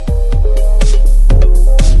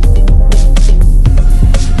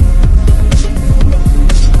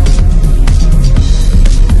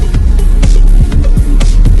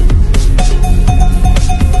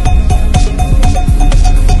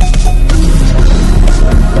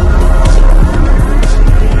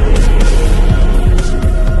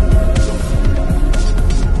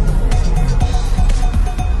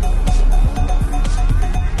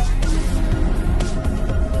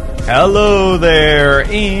Hello there,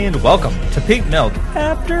 and welcome to Pink Milk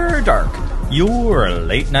After Dark, your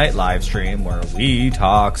late night live stream where we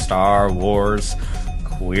talk Star Wars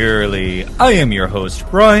queerly. I am your host,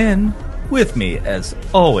 Brian. With me, as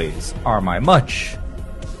always, are my much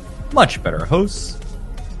better hosts.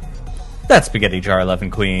 That Spaghetti Jar Loving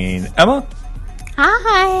Queen, Emma.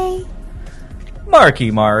 Hi. Marky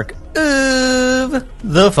Mark of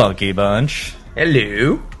the Funky Bunch.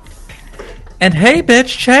 Hello. And hey,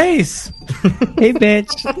 bitch, Chase. Hey,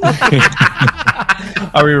 bitch.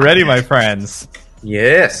 Are we ready, my friends?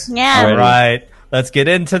 Yes. Yeah. All right. Let's get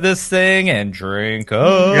into this thing and drink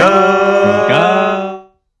up. Go.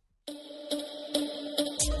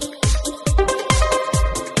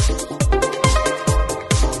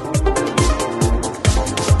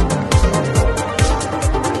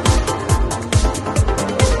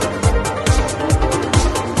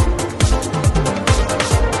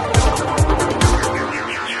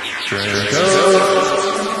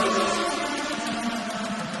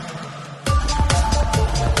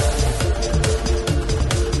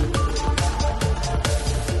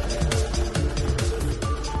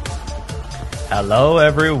 Hello,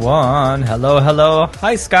 everyone. Hello.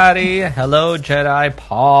 Hi, Scotty. Hello, Jedi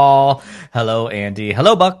Paul. Hello, Andy.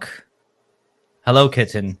 Hello, Buck. Hello,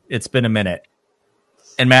 Kitten. It's been a minute.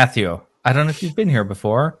 And Matthew, I don't know if you've been here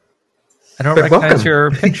before. I don't recognize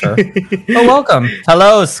your picture. Oh, welcome.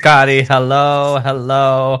 Hello, Scotty. Hello.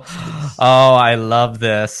 Oh, I love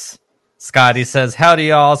this. Scotty says, howdy,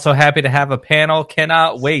 y'all. So happy to have a panel.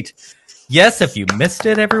 Cannot wait. Yes, if you missed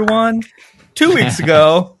it, everyone, 2 weeks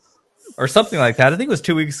ago, or something like that. I think it was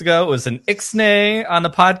 2 weeks ago. It was an Ixnay on the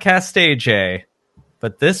podcast stage.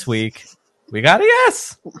 But this week, we got a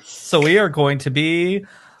yes. So we are going to be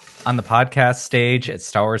on the podcast stage at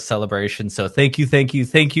Star Wars Celebration. So thank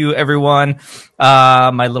you, everyone.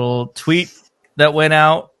 My little tweet that went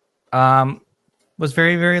out was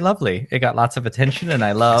very, very lovely. It got lots of attention, and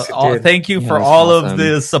I love all. Thank you for all of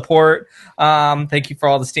the support. Thank you for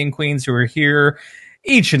all the Steam Queens who are here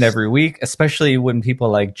each and every week, especially when people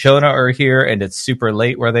like Jonah are here and it's super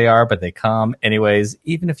late where they are, but they come anyways.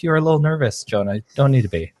 Even if you're a little nervous, Jonah, you don't need to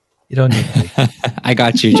be. I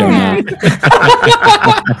got you, Jonah.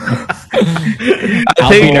 I'll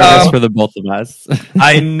be nervous for the both of us.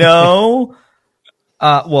 I know.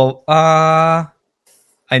 I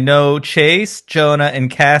know Chase, Jonah, and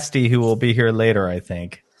Casty who will be here later, I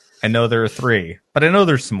think. I know there are 3, but I know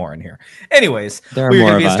there's some more in here. Anyways, there are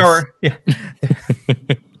more of us. Yeah.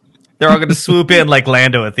 They're all going to swoop in like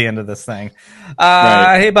Lando at the end of this thing.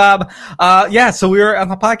 Right. Hey, Bob. So we were on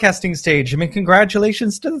the podcasting stage. I mean,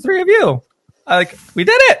 congratulations to the 3 of you. We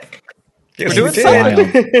did it. Yes, we're doing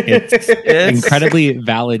something. It's incredibly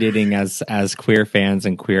validating as queer fans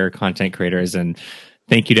and queer content creators. And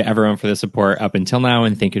thank you to everyone for the support up until now.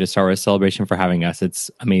 And thank you to Star Wars Celebration for having us.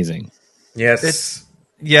 It's amazing. Yes.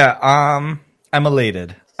 I'm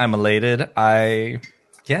elated. I'm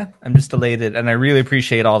just elated, and I really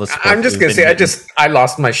appreciate all the support. I'm just gonna say, I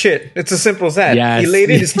lost my shit. It's as simple as that. Yes.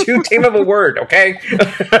 Elated is too tame of a word, okay?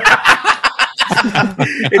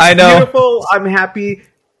 I know. Beautiful. I'm happy.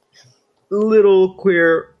 Little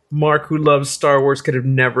queer Mark who loves Star Wars could have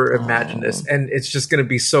never imagined this, and it's just gonna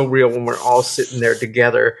be so real when we're all sitting there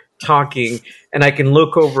together talking, and I can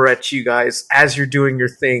look over at you guys as you're doing your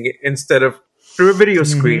thing instead of through a video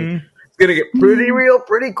screen. Mm-hmm. It's gonna get pretty real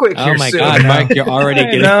pretty quick here soon. Oh my God, Mark, you're already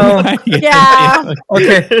getting... Yeah.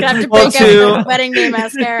 Okay. You have to break out the wedding day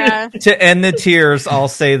mascara. To end the tears, I'll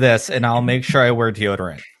say this, and I'll make sure I wear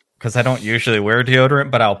deodorant. Because I don't usually wear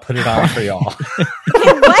deodorant, but I'll put it on for y'all.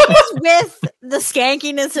 Okay, what is with the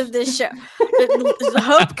skankiness of this show?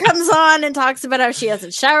 Hope comes on and talks about how she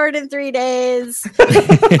hasn't showered in 3 days.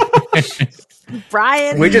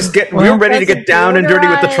 Brian, we're ready to get down and dirty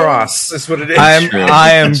with the Tross. That's what it is.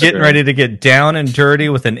 I am getting ready to get down and dirty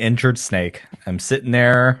with an injured snake. I'm sitting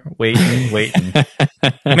there waiting.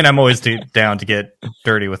 I mean, I'm always down to get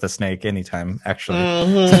dirty with a snake anytime, actually.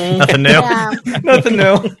 Mm-hmm. Nothing new. Yeah. Nothing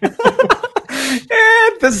new.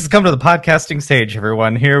 And this has come to the podcasting stage,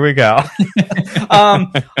 everyone. Here we go.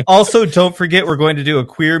 Also, don't forget, we're going to do a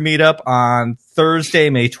queer meetup on Thursday,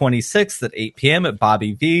 May 26th at 8 p.m. at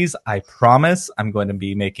Bobby V's. I promise I'm going to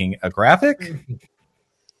be making a graphic.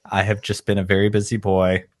 I have just been a very busy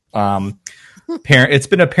boy. It's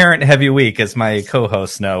been a parent-heavy week, as my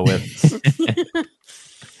co-hosts know, with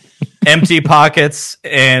empty pockets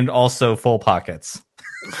and also full pockets.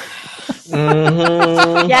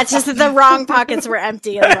 Mm-hmm. Yeah, it's just that the wrong pockets were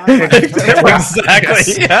empty.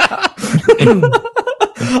 Exactly. Yeah.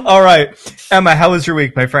 All right, Emma, how was your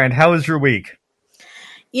week, my friend? How was your week?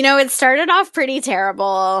 It started off pretty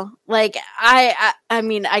terrible. Like I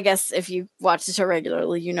mean, I guess if you watch the show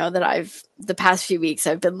regularly, you know that the past few weeks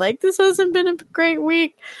I've been like, this hasn't been a great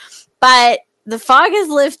week. But the fog has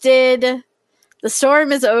lifted. The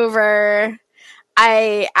storm is over.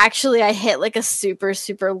 I hit like a super,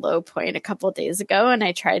 super low point a couple days ago, and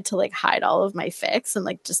I tried to like hide all of my fics and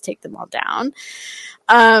like just take them all down.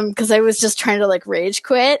 Because I was just trying to like rage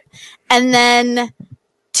quit. And then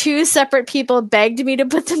 2 separate people begged me to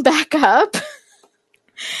put them back up.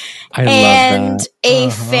 I and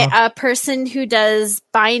love that. a person who does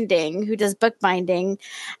bookbinding,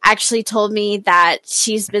 actually told me that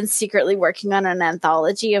she's been secretly working on an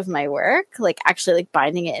anthology of my work, like actually like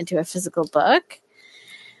binding it into a physical book.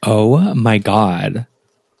 Oh my God.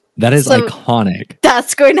 That is iconic.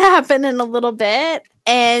 That's going to happen in a little bit.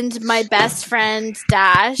 And my best friend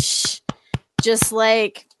Dash just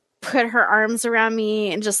like put her arms around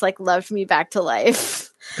me and just like loved me back to life.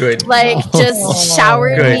 Good. Like just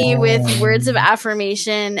showered me with words of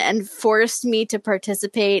affirmation and forced me to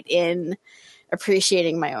participate in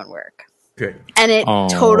appreciating my own work. Good. And it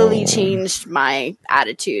totally changed my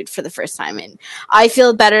attitude for the first time. And I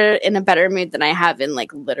feel in a better mood than I have in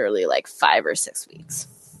like literally like 5 or 6 weeks.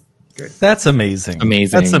 Good. That's amazing.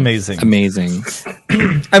 That's amazing. Amazing.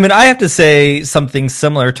 I mean, I have to say something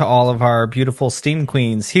similar to all of our beautiful Steam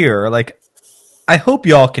Queens here. Like, I hope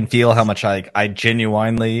y'all can feel how much I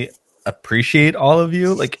genuinely appreciate all of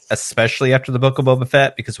you, like, especially after the Book of Boba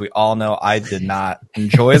Fett, because we all know I did not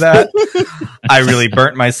enjoy that. I really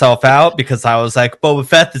burnt myself out because I was like, Boba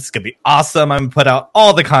Fett, this is going to be awesome. I'm going to put out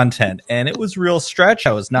all the content. And it was real stretch.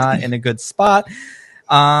 I was not in a good spot.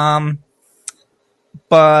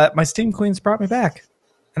 But my Steam Queens brought me back,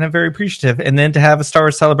 and I'm very appreciative. And then to have a Star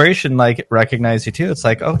Wars Celebration like recognize you too, it's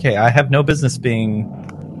like, okay, I have no business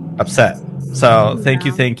being upset. So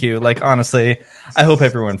thank you. Like, honestly, I hope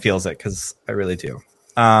everyone feels it, because I really do.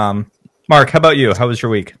 Mark, how about you? How was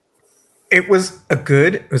your week? It was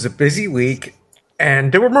a busy week,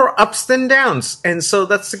 and there were more ups than downs, and so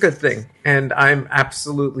that's a good thing. And I'm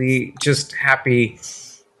absolutely just happy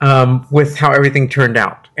with how everything turned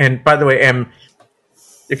out. And by the way,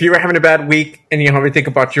 if you were having a bad week and you don't really think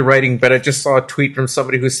about your writing, but I just saw a tweet from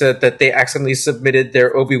somebody who said that they accidentally submitted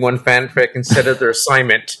their Obi-Wan fanfic instead of their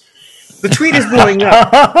assignment. The tweet is blowing up.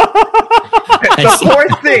 The poor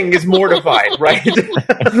thing is mortified, right?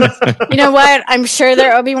 You know what? I'm sure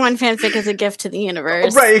their Obi-Wan fanfic is a gift to the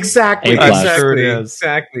universe. Right, exactly. Sure it is.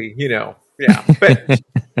 Exactly. Yeah. But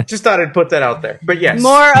just thought I'd put that out there. But yes.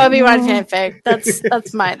 More Obi-Wan fanfic.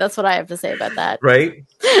 That's what I have to say about that. Right?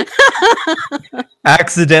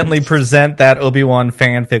 Accidentally present that Obi-Wan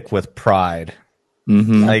fanfic with pride.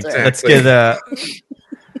 Mm-hmm. Like, Exactly.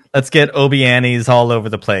 let's get Obi-Annies all over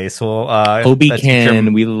the place. Well,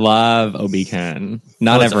 Obi-Ken, we love Obi-Ken.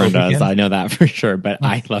 Not everyone Obi-Ken? does. I know that for sure, but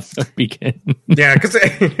I love Obi-Ken. Yeah, because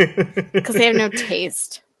Because they have no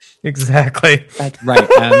taste. Exactly. That's right.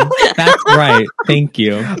 That's right. Thank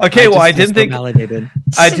you. Okay, I didn't think validated.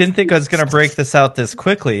 I didn't think I was going to break this out this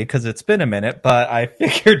quickly because it's been a minute, but I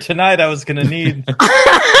figured tonight I was going to need. Oh,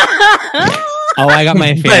 I got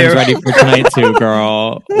my fans ready for tonight too,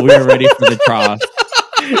 girl. We're ready for the trough.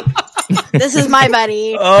 This is my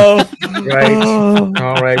buddy. Oh, right.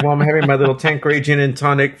 All right. Well, I'm having my little Tanqueray gin and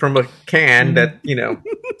tonic from a can that,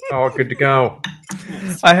 all good to go.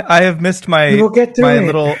 I have missed my We'll get to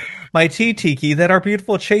it. my tea tiki that our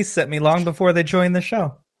beautiful Chase sent me long before they joined the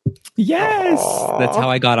show. Yes, that's how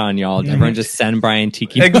I got on, y'all. Everyone just send Brian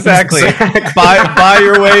Tiki. Exactly. buy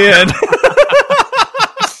your way in.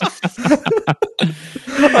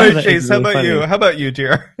 All right, Chase. How about you? How about you,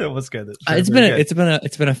 dear? It was good.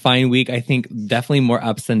 It's been a fine week. I think definitely more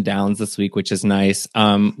ups than downs this week, which is nice.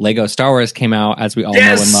 Lego Star Wars came out, as we all know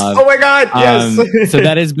and love. Oh my God! Yes. So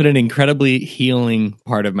that has been an incredibly healing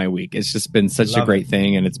part of my week. It's just been such a great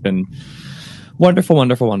thing, and it's been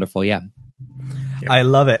wonderful. Yeah. I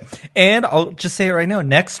love it. And I'll just say it right now.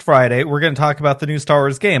 Next Friday, we're going to talk about the new Star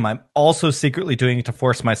Wars game. I'm also secretly doing it to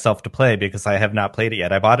force myself to play because I have not played it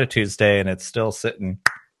yet. I bought it Tuesday and it's still sitting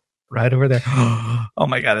right over there. Oh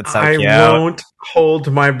my God, it's so cute. I won't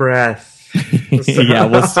hold my breath. Yeah,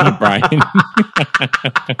 we'll see, Brian.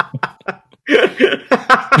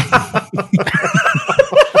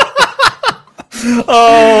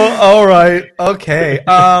 Oh, all right. Okay.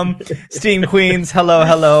 Steam Queens,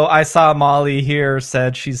 hello. I saw Molly here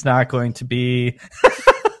said she's not going to be.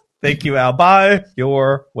 Thank you, Al. Buy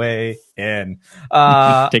your way in.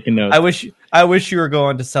 Taking notes. I wish you were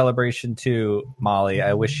going to Celebration too, Molly.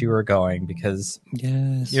 I wish you were going because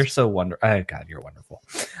yes, you're so wonderful. Oh, God, you're wonderful.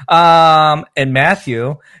 And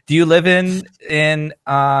Matthew, do you live in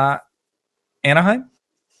Anaheim?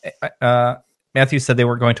 Matthew said they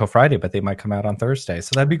weren't going till Friday, but they might come out on Thursday,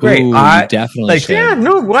 so that'd be great. Ooh, definitely. like, Yeah,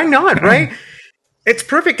 no, why not, right? It's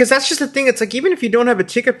perfect because that's just the thing. It's like even if you don't have a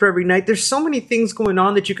ticket for every night, there's so many things going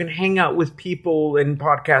on that you can hang out with people and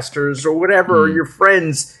podcasters or whatever, or your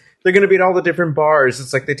friends. They're going to be at all the different bars.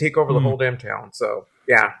 It's like they take over the whole damn town. So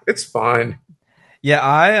yeah, it's fun. Yeah,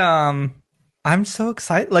 I'm so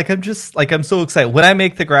excited. Like I'm so excited. When I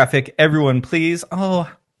make the graphic, everyone please. Oh,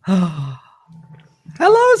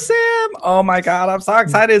 hello, Sam. Oh my God, I'm so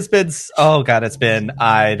excited. It's been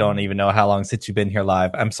I don't even know how long since you've been here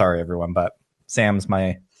live. I'm sorry, everyone, but Sam's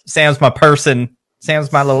my person.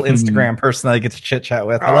 Sam's my little Instagram person that I get to chit chat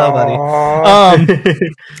with. Hello, buddy.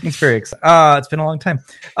 It's very exciting. It's been a long time.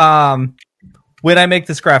 When I make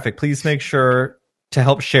this graphic, please make sure to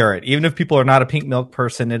help share it. Even if people are not a pink milk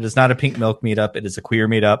person, it is not a pink milk meetup. It is a queer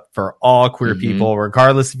meetup for all queer people,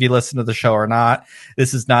 regardless if you listen to the show or not.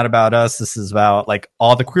 This is not about us. This is about like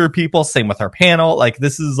all the queer people. Same with our panel. Like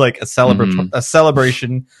this is like a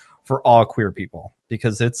celebration for all queer people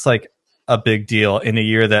because it's like a big deal in a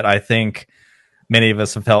year that I think many of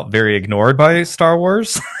us have felt very ignored by Star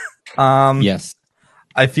Wars. Yes.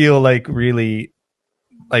 I feel like really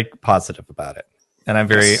like positive about it. And I'm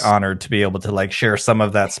very honored to be able to like share some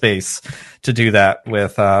of that space to do that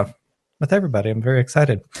with everybody. I'm very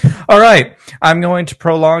excited. All right. I'm going to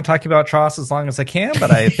prolong talking about Tross as long as I can,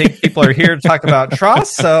 but I think people are here to talk about Tross.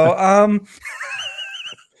 So,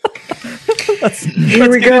 let's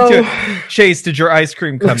get into it. Chase, did your ice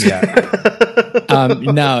cream come yet?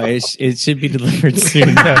 No, it should be delivered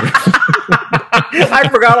soon. I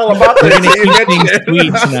forgot all about We're this. gonna keep things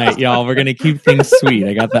sweet tonight, y'all. We're gonna keep things sweet.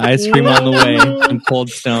 I got the ice cream on the way from Cold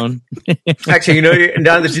Stone. Actually,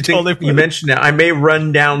 now that you mentioned it, I may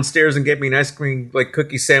run downstairs and get me an ice cream like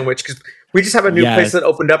cookie sandwich because we just have a new place that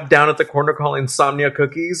opened up down at the corner called Insomnia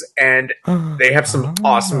Cookies, and they have some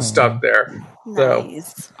awesome stuff there.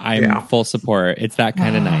 Nice. So I'm full support. It's that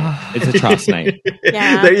kind of night. It's a Tross night.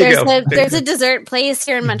 Yeah, There you go. There's a dessert place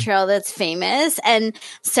here in Montreal that's famous, and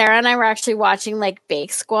Sarah and I were actually watching like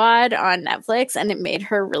Bake Squad on Netflix, and it made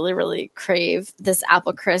her really, really crave this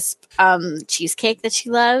apple crisp cheesecake that she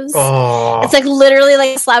loves. Oh. It's like literally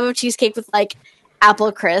like a slab of cheesecake with like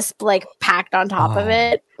apple crisp like packed on top of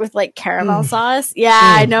it with like caramel sauce. Yeah,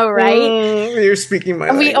 I know, right? You're speaking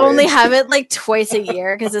my We language. only have it like twice a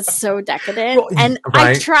year because it's so decadent. And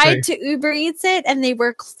I tried to Uber Eats it and they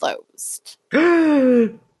were closed.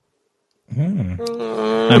 I'm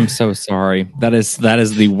so sorry. That is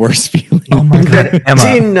the worst feeling. Oh my God,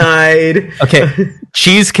 Emma. Denied. Okay,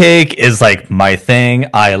 cheesecake is like my thing.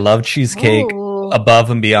 I love cheesecake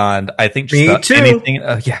above and beyond. I think just Me about too. anything.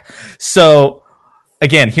 Yeah. So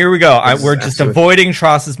again, here we go. We're just avoiding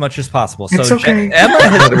Tross as much as possible. So It's okay. Emma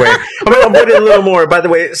By the way, I'll avoid it a little more. By the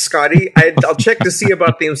way, Scotty, I'll check to see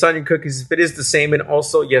about the Insomnia Cookies if it is the same, and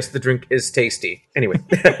also, yes, the drink is tasty. Anyway.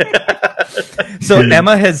 So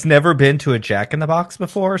Emma has never been to a Jack in the Box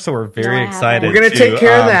before, so we're very excited. We're going to take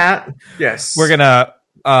care of that. Yes. We're going to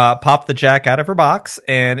pop the Jack out of her box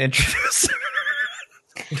and introduce her.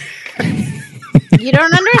 You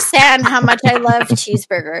don't understand how much I love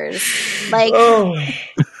cheeseburgers. Like,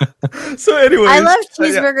 So anyway, I love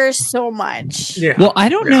cheeseburgers so much. Yeah. Well, I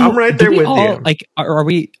don't know. I'm right there with all, you. Like, are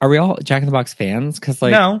we all Jack in the Box fans? Because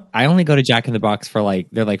like, No. I only go to Jack in the Box for like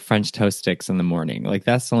they're like French toast sticks in the morning. Like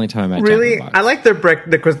that's the only time I'm at Really, Jack in the Box. I like the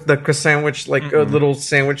croissant sandwich, like a little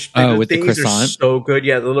sandwich. with the thingies croissant? are so good.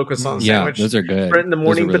 Yeah, the little croissant Yeah, sandwich. those are good. Right in the Those are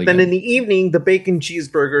morning, really but then good. in the evening, the bacon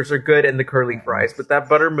cheeseburgers are good and the curly fries. But that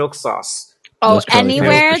buttermilk sauce, Oh, Those curly fries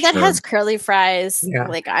anywhere for that sure. has curly fries, yeah,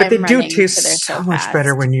 like but I'm they do running taste to their so much fast.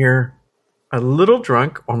 better when you're a little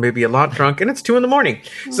drunk or maybe a lot drunk, and it's 2 a.m.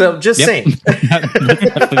 So just Yep. saying. That's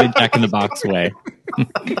definitely the Jack in the Box way.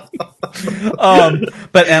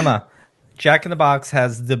 But Emma, Jack in the Box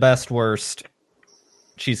has the best worst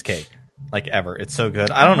cheesecake like ever. It's so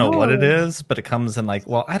good. I don't know what it is, but it comes in like,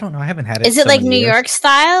 well, I don't know. I haven't had it. Is it so like many New years. York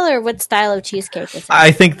style or what style of cheesecake is it?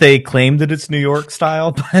 I think they claim that it's New York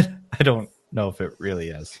style, but I don't know if it really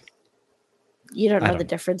is. You don't know don't the know.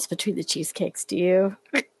 difference between the cheesecakes, do you?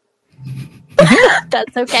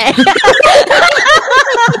 That's okay.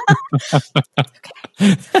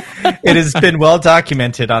 It has been well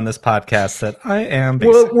documented on this podcast that I am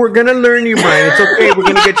Well, basic. we're gonna learn you, Brian. It's okay. We're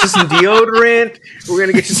gonna get you some deodorant. We're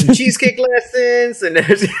gonna get you some cheesecake lessons, and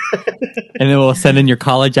And then we'll send in your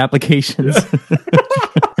college applications.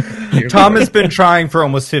 Tom has been trying for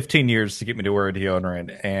almost 15 years to get me to wear a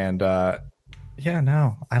deodorant, and yeah,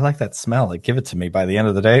 no, I like that smell. Like, give it to me by the end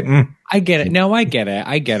of the day. I get it. No, I get it.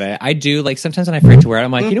 I do. Like sometimes when I forget to wear it,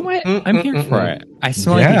 I'm like, you know what? I'm here for it. I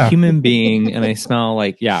smell like a human being, and I smell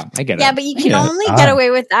like, I get it. Yeah, but you can only get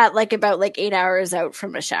away with that like about like 8 hours out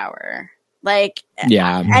from a shower. Like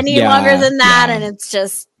any longer than that, and it's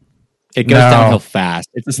just it goes downhill fast.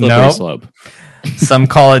 It's a slippery slope. Some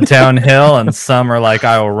call it downhill, and some are like,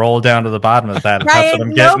 I will roll down to the bottom of that. Ryan, that's what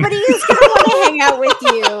I'm getting. Nobody is going to want to hang out with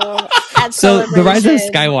you at So the Rise of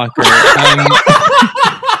Skywalker.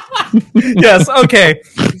 Yes, okay.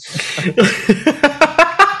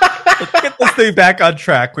 Let's get this thing back on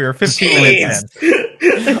track. We are 15 minutes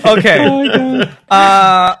in. Okay.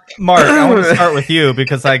 Mark, I want to start with you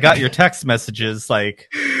because I got your text messages like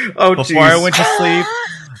before I went to sleep,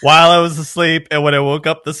 while I was asleep, and when I woke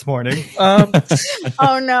up this morning.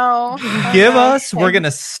 Oh no. We're going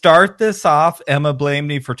to start this off. Emma blamed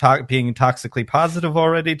me for being toxically positive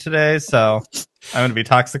already today, so I'm going to be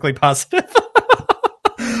toxically positive.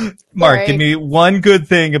 Mark, give me one good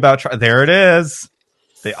thing about there it is.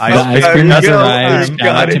 The ice cream has arrived.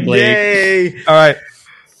 Got it. Yay. All right.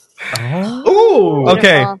 Oh,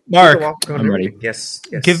 okay, Mark. I'm ready. Yes.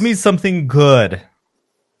 Give me something good.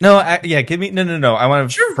 No, give me no. I want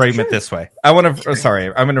to frame it this way. I'm going to frame it this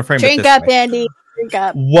way. Drink up, Andy. Drink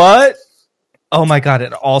up. What? Oh my God!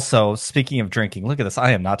 And also, speaking of drinking, look at this.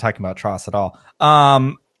 I am not talking about Tross at all.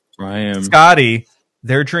 I am. Scotty,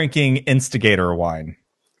 they're drinking Instigator wine.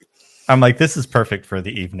 I'm like, this is perfect for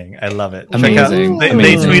the evening. I love it. Amazing. They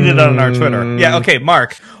tweeted on our Twitter. Yeah, okay,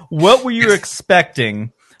 Mark, what were you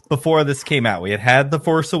expecting before this came out? We had The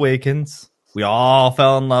Force Awakens. We all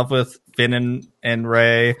fell in love with Finn and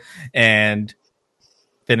Rey, and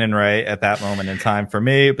Finn and Rey at that moment in time for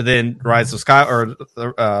me. But then Rise of Sky or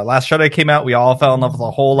Last Jedi came out. We all fell in love with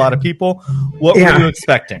a whole lot of people. What were you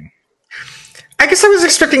expecting? I guess I was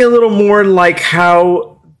expecting a little more like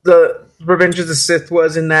how the Revenge of the Sith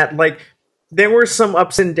was, in that like there were some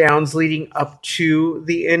ups and downs leading up to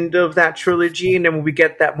the end of that trilogy, and then when we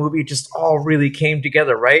get that movie, it just all really came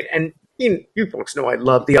together, right? And you folks know I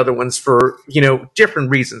love the other ones for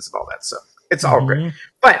different reasons and all that stuff. It's all great,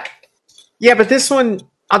 but this one,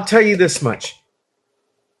 I'll tell you this much: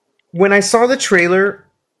 when I saw the trailer,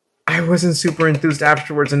 I wasn't super enthused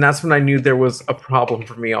afterwards, and that's when I knew there was a problem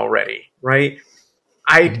for me already, right?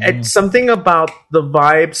 Something about the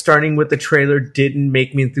vibe starting with the trailer didn't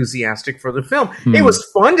make me enthusiastic for the film. It was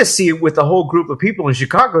fun to see it with a whole group of people in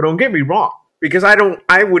Chicago. Don't get me wrong, because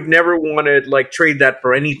I would never want to like trade that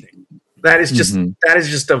for anything. That is just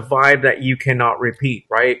a vibe that you cannot repeat,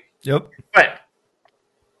 right? Yep. But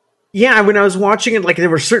yeah, when I was watching it, like there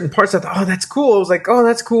were certain parts I thought, oh, that's cool. I was like, oh,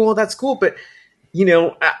 that's cool. But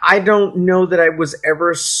I don't know that I was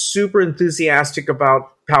ever super enthusiastic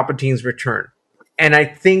about Palpatine's return. And I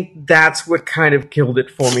think that's what kind of killed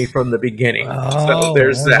it for me from the beginning. So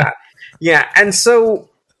there's that. Yeah. And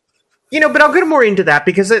so, but I'll get more into that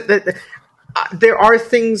because there are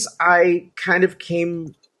things I kind of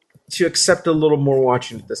came to accept a little more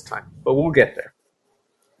watching it this time. But we'll get there.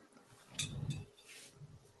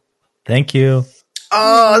 Thank you.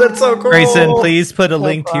 Oh, that's so cool. Grayson, please put a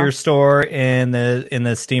link to your store in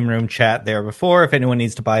the Steam Room chat there before if anyone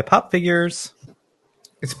needs to buy pop figures.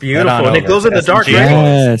 It's beautiful, and it glows in the dark, right?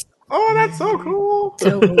 Yes. Oh, that's so cool.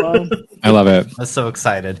 So cool. I love it. I'm so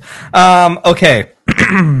excited. Okay.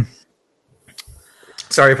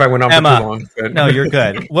 Sorry if I went on Emma, for too long. But... No, you're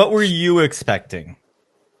good. What were you expecting?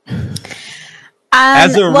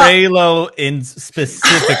 As a Reylo in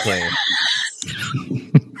specifically.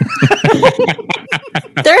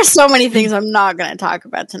 There are so many things I'm not going to talk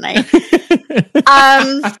about tonight.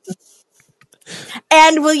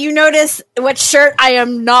 And will you notice what shirt I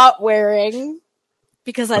am not wearing?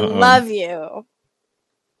 Because I love you.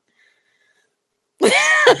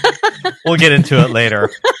 We'll get into it later.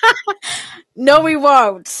 No, we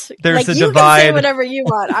won't. There's a you divide. Can say whatever you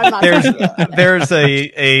want. I'm not. There's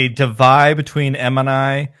a divide between Em and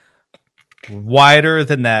I, wider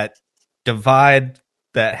than that divide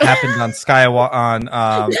that happened on Skywalker on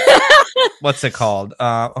what's it called?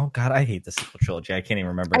 Oh God, I hate this trilogy. I can't even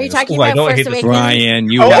remember. Are you talking about Force Awakens?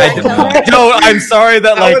 Ryan, you no, I'm sorry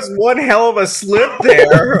that was one hell of a slip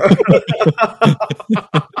there.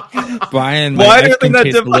 Brian, my ice cream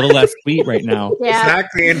tastes a little less sweet right now. Yeah.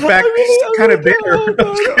 Exactly. In fact, it's kind of bigger.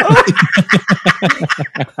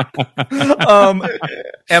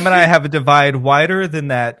 Em and I have a divide wider than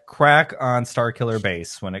that crack on Starkiller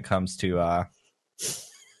Base when it comes to a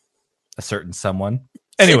certain someone.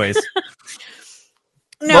 Anyways,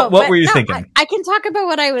 no. What were you thinking? I can talk about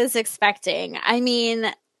what I was expecting. I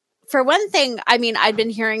mean, for one thing, I mean, I've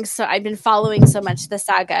been following so much the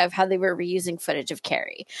saga of how they were reusing footage of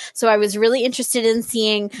Carrie. So I was really interested in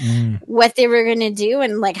seeing what they were going to do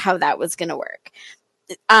and like how that was going to work.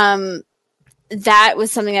 That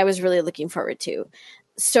was something I was really looking forward to.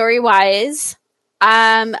 Story-wise,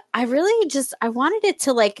 I wanted it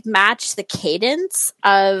to like match the cadence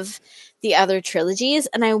of the other trilogies,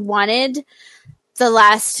 and I wanted the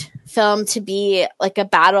last film to be like a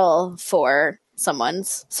battle for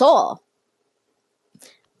someone's soul.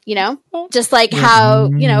 You know? Just like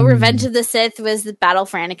how, you know, Revenge of the Sith was the battle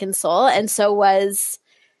for Anakin's soul, and so was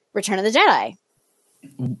Return of the Jedi.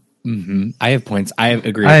 I have points. I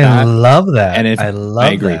agree with I that. love that. And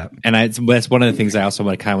I agree. That. And that's one of the things I also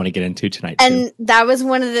kind of want to get into tonight. And that was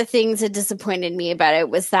one of the things that disappointed me about it,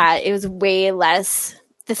 was that it was way less.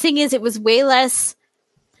 The thing is, it was way less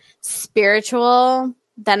spiritual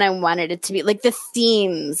than I wanted it to be. Like the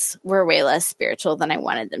themes were way less spiritual than I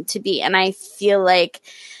wanted them to be. And I feel like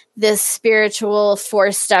the spiritual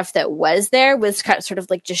force stuff that was there was kind of sort of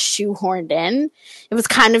like just shoehorned in. It was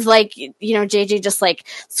kind of like, you know, JJ just like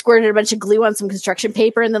squirted a bunch of glue on some construction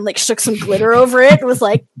paper and then like shook some glitter over it. It was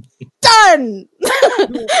like, done.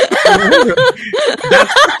 That's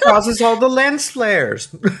what causes all the lens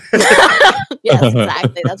flares. Yes,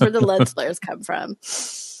 exactly. That's where the lens flares come from.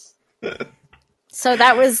 So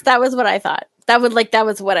that was what I thought. That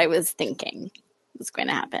was what I was thinking was going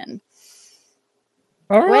to happen.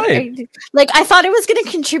 All right. I thought it was going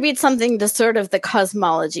to contribute something to sort of the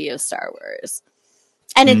cosmology of Star Wars.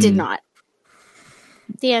 And it did not.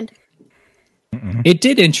 The end. It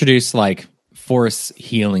did introduce like force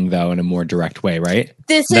healing though in a more direct way, right?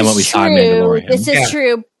 This than is what we saw in true. Mandalorian. This is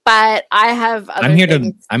true, but I have other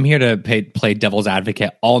things. I'm here to play devil's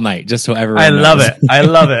advocate all night just so everyone I knows. love it. I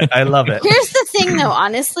love it. I love it. Here's the thing though,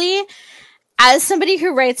 honestly, as somebody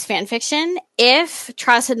who writes fan fiction, if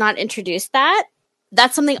Tross had not introduced that,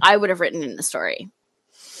 that's something I would have written in the story.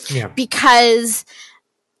 Yeah. Because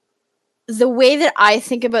the way that I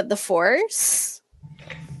think about the Force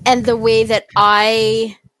and the way that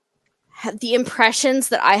the impressions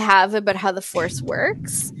that I have about how the Force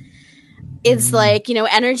works, it's like, you know,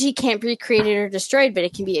 energy can't be created or destroyed, but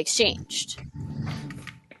it can be exchanged.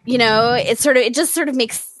 You know, it just sort of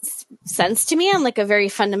makes sense to me on like a very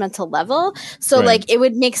fundamental level. So like it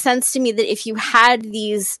would make sense to me that if you had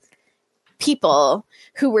these people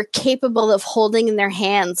who were capable of holding in their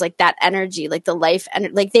hands like that energy, like the life,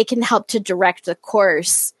 and like they can help to direct the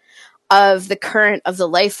course of the current of the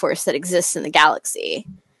life force that exists in the galaxy.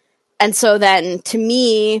 And so then to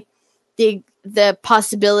me, the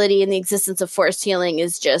possibility and the existence of force healing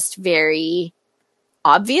is just very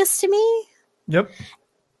obvious to me. Yep.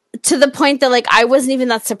 To the point that like I wasn't even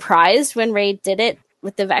that surprised when Rey did it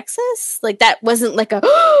with the Vexus. Like that wasn't like a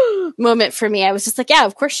moment for me. I was just like, yeah,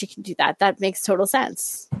 of course she can do that. That makes total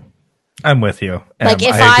sense. I'm with you. Like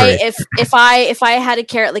if I had a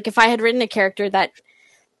character, like if I had written a character that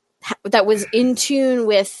was in tune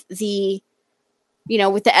with the, you know,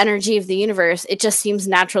 with the energy of the universe, it just seems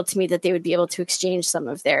natural to me that they would be able to exchange some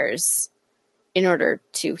of theirs in order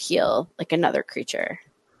to heal like another creature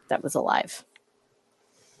that was alive.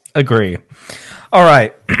 Agree. All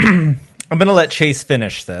right. I'm going to let Chase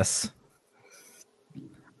finish this.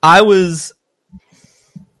 I was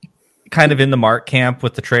kind of in the Mark camp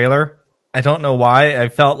with the trailer. I don't know why. I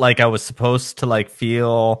felt like I was supposed to like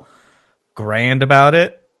feel grand about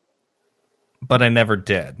it, but I never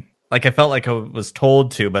did. Like I felt like I was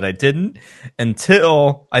told to, but I didn't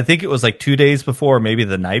until I think it was like 2 days before, maybe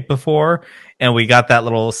the night before, and we got that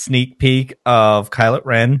little sneak peek of Kylo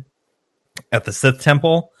Ren at the Sith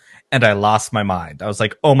Temple. And I lost my mind. I was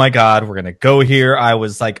like, oh my God, we're going to go here. I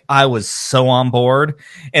was so on board.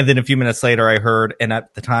 And then a few minutes later I heard, and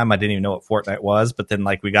at the time I didn't even know what Fortnite was, but then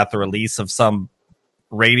like we got the release of some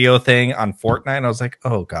radio thing on Fortnite. And I was like,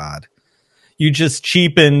 oh God, you just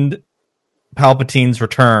cheapened Palpatine's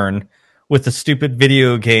return with the stupid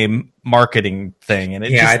video game marketing thing. And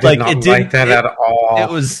it I did not like that at all. It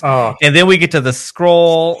was, and then we get to the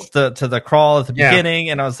scroll, to the crawl at the beginning.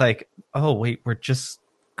 And I was like, oh wait, we're just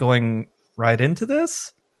going right into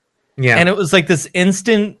this. And it was like this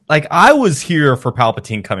instant, like I was here for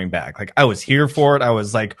Palpatine coming back. Like I was here for it. I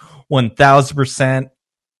was like 1000%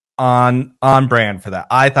 on brand for that.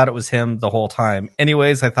 I thought it was him the whole time.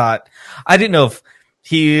 Anyways, I didn't know if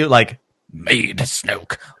he like made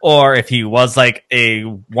Snoke or if he was like a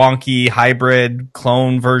wonky hybrid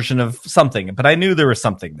clone version of something, but I knew there was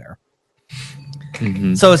something there.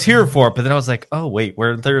 So I was here for it, but then I was like, oh wait,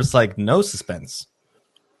 where there's like no suspense.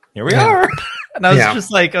 Here we are. And I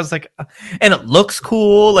was and it looks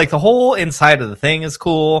cool. Like the whole inside of the thing is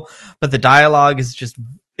cool, but the dialogue is just,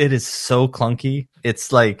 it is so clunky.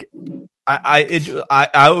 It's like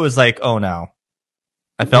I was like, oh no.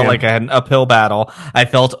 I felt like I had an uphill battle. I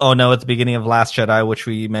felt, oh no, at the beginning of Last Jedi, which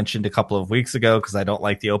we mentioned a couple of weeks ago because I don't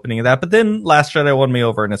like the opening of that. But then Last Jedi won me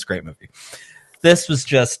over, and it's a great movie. This was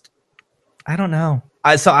just, I don't know.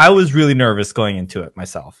 So I was really nervous going into it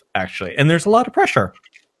myself, actually. And there's a lot of pressure.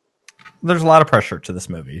 There's a lot of pressure to this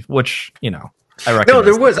movie, which, I recognize. No,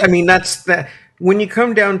 there was. I mean, that's that. When you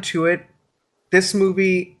come down to it, this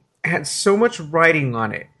movie had so much writing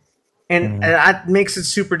on it, and that makes it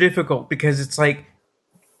super difficult because it's like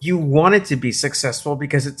you want it to be successful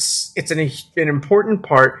because it's an important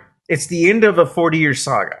part. It's the end of a 40-year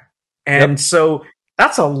saga, and so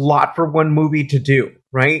that's a lot for one movie to do,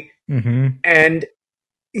 right? Mm-hmm. And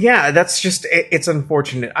yeah, that's just it's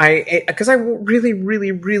unfortunate. Because I really,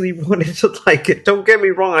 really, really wanted to like it. Don't get me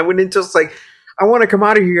wrong. I went into just like I want to come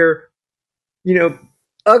out of here,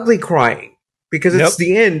 ugly crying because it's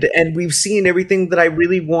the end, and we've seen everything that I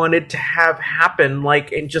really wanted to have happen.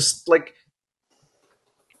 Like, and just like,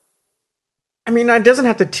 I mean, it doesn't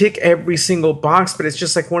have to tick every single box, but it's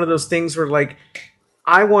just like one of those things where like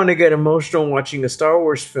I want to get emotional watching a Star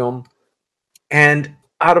Wars film, and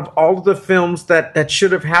out of all of the films that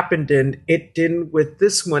should have happened it didn't with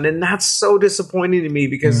this one, and that's so disappointing to me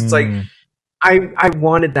because it's like I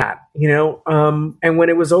wanted that, and when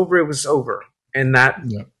it was over, and that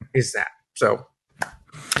is that. So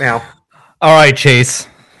now, all right, Chase,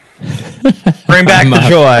 bring back the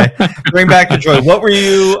joy. Bring back the joy. What were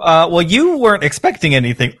you? Well, you weren't expecting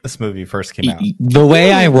anything when this movie first came out. The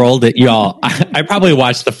way I rolled it, y'all, I probably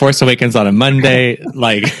watched The Force Awakens on a Monday,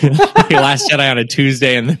 like Last Jedi on a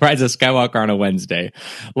Tuesday, and The Rise of Skywalker on a Wednesday.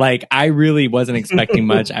 Like, I really wasn't expecting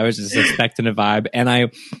much. I was just expecting a vibe, and I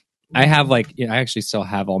have like, I actually still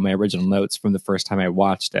have all my original notes from the first time I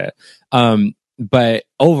watched it. But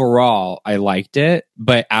overall, I liked it.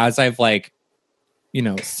 But as I've like,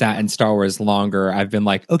 sat in Star Wars longer, I've been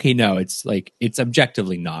like, okay, no, it's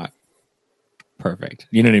objectively not perfect.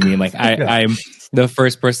 You know what I mean? Like I'm the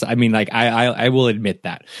first person. I mean, like I will admit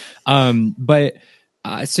that.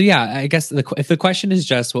 So yeah, I guess if the question is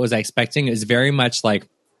just what was I expecting, is very much like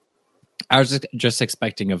I was just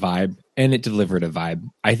expecting a vibe, and it delivered a vibe.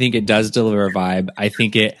 I think it does deliver a vibe. I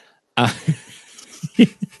think it. I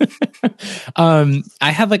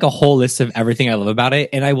have like a whole list of everything I love about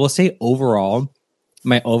it, and I will say overall,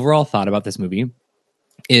 my overall thought about this movie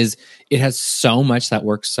is it has so much that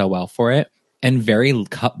works so well for it, and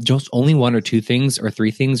just only one or two things or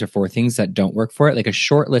three things or four things that don't work for it. Like a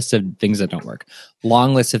short list of things that don't work,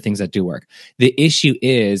 long list of things that do work. The issue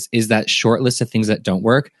is that short list of things that don't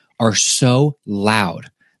work are so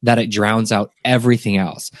loud that it drowns out everything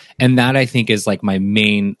else. And that, I think, is like my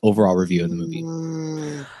main overall review of the movie.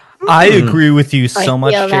 I agree with you so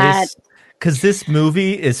much, Chase, because this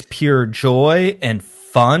movie is pure joy and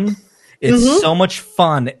fun. It's so much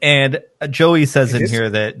fun. And Joey says in here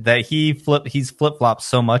that he's flip-flopped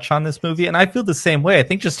so much on this movie, and I feel the same way. I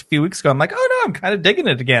think just a few weeks ago, I'm like, oh no, I'm kind of digging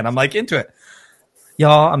it again. I'm like into it.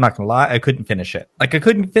 Y'all, I'm not gonna lie, I couldn't finish it. Like I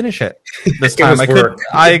couldn't finish it this time. I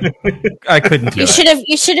couldn't do it.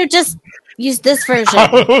 You should have just used this version,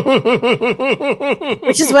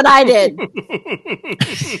 which is what I did.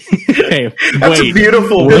 Hey, that's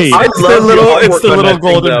beautiful. Wait. It's the little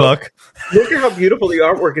golden book. Look at how beautiful the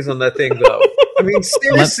artwork is on that thing, though. I mean,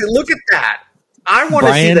 seriously, look at that. I want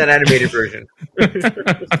to see that animated version.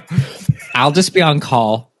 I'll just be on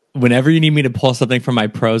call. Whenever you need me to pull something from my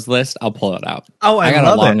pros list, I'll pull it out. Oh, I got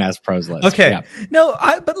a long ass pros list. Okay. Yeah. No,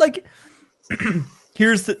 but like,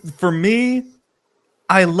 for me,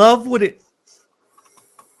 I love what it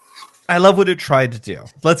tried to do.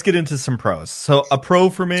 Let's get into some pros. So a pro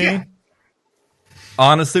for me,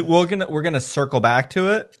 honestly, we're gonna circle back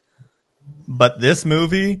to it, but this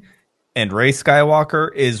movie and Rey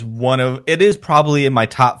Skywalker is probably in my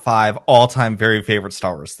top 5 all-time very favorite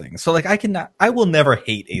Star Wars things. So like I will never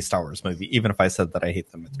hate a Star Wars movie, even if I said that I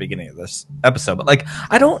hate them at the beginning of this episode. But like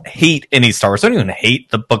I don't hate any Star Wars. I don't even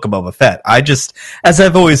hate the Book of Boba Fett. I just, as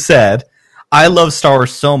I've always said, I love Star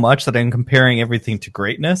Wars so much that I'm comparing everything to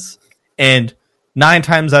greatness. And 9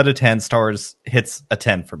 times out of 10, Star Wars hits a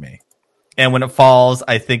 10 for me. And when it falls,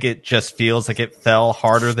 I think it just feels like it fell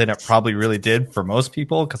harder than it probably really did for most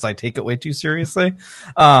people because I take it way too seriously.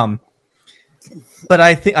 But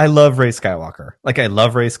I think I love Rey Skywalker. Like I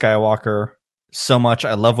love Rey Skywalker so much.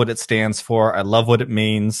 I love what it stands for. I love what it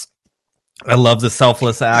means. I love the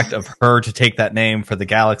selfless act of her to take that name for the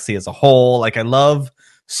galaxy as a whole. Like I love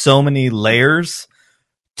so many layers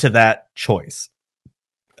to that choice.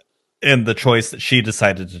 And the choice that she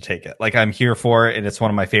decided to take it. Like I'm here for it, and it's one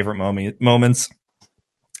of my favorite moments.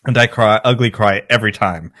 And I ugly cry every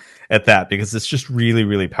time at that because it's just really,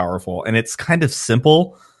 really powerful. And it's kind of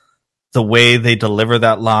simple the way they deliver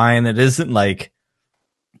that line. It isn't like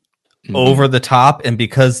over the top. And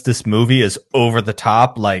because this movie is over the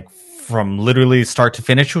top, like from literally start to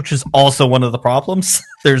finish, which is also one of the problems,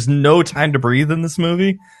 there's no time to breathe in this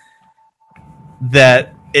movie,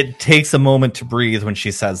 that it takes a moment to breathe when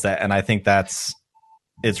she says that. And I think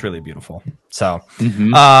it's really beautiful. So,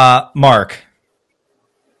 Mark,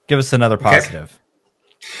 give us another positive. Okay.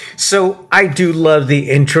 So I do love the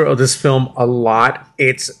intro of this film a lot.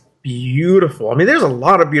 It's beautiful. I mean, there's a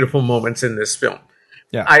lot of beautiful moments in this film.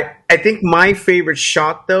 Yeah. I think my favorite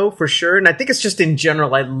shot, though, for sure, and I think it's just in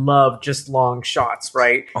general, I love just long shots,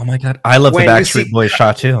 right? Oh my God. I love the Backstreet Boys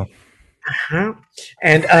shot too. Uh-huh.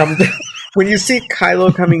 And when you see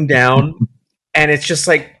Kylo coming down, and it's just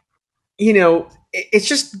like, you know, it's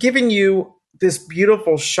just giving you this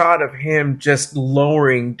beautiful shot of him just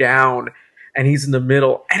lowering down, and he's in the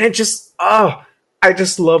middle, and it just, I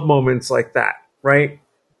just love moments like that, right?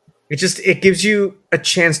 It gives you a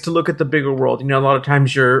chance to look at the bigger world. You know, a lot of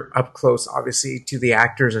times you're up close, obviously, to the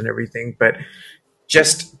actors and everything, but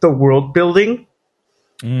just the world building,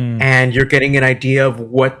 and you're getting an idea of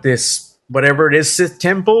what this, whatever it is, Sith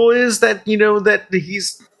temple is that, you know, that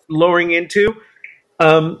he's lowering into.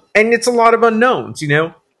 And it's a lot of unknowns, you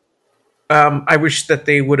know. I wish that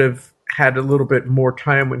they would have had a little bit more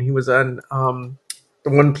time when he was on the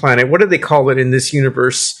one planet. What do they call it in this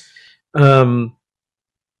universe? That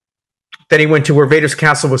he went to where Vader's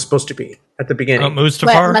castle was supposed to be at the beginning.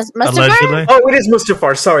 Mustafar? Mustafar? Allegedly? Oh, it is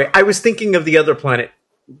Mustafar. Sorry. I was thinking of the other planet.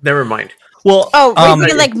 Never mind. Well, were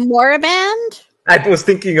you like Moraband? I was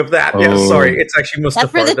thinking of that. Yeah, sorry. It's actually Mustafar.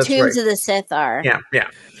 That's where the tombs of the Sith are. Yeah, yeah.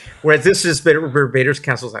 Whereas this is where Vader's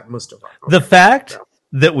castle's at Mustafar. The fact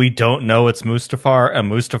that we don't know it's Mustafar, and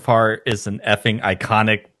Mustafar is an effing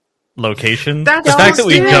iconic location. The fact that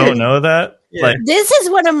we don't know that. Yeah. Like, this is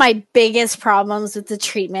one of my biggest problems with the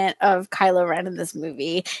treatment of Kylo Ren in this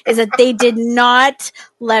movie, is that they did not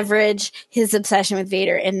leverage his obsession with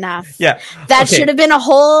Vader enough. Yeah. That should have been a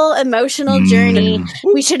whole emotional journey.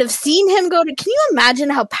 We should have seen him go to... Can you imagine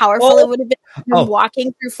how powerful it would have been him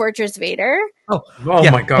walking through Fortress Vader? Oh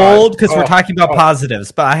yeah, my God. Bold, because we're talking about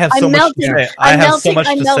positives, but I have so much to say. I have so much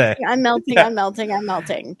to say. I'm melting. And my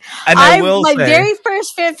very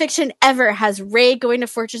first fan fiction ever has Rey going to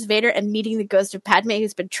Fortress Vader and meeting the ghost of Padme,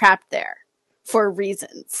 who's been trapped there for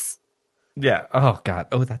reasons. Yeah. Oh God.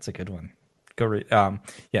 Oh, that's a good one. Go read. Yeah,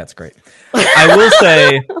 it's great. I will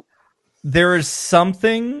say there is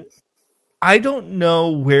something. I don't know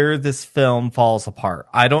where this film falls apart.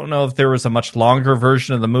 I don't know if there was a much longer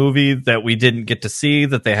version of the movie that we didn't get to see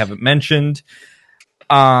that they haven't mentioned.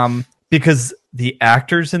 Because the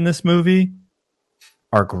actors in this movie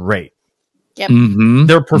are great. Yep.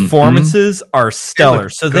 Their performances are stellar.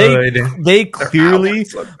 So they clearly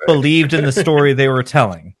believed in the story they were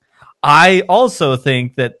telling. I also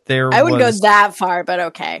think that I wouldn't go that far, but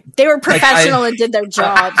okay. They were professional and did their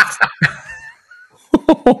jobs.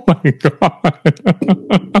 Oh my God.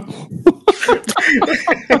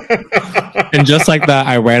 And just like that,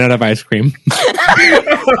 I ran out of ice cream.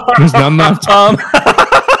 There's none left. Sorry,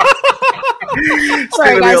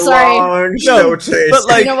 guys. Sorry. But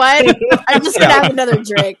like, you know what? I'm just gonna have another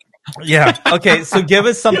drink. Yeah. Okay. So give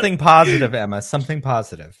us something positive, Emma. Something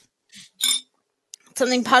positive.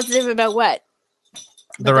 Something positive about what?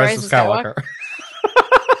 The Rise of Skywalker.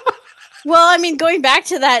 Well, I mean, going back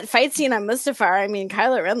to that fight scene on Mustafar, I mean,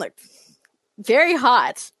 Kylo Ren looked very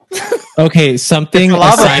hot. Okay, something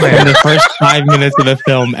aside from the first 5 minutes of the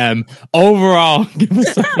film, M. Overall, give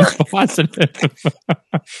us something positive.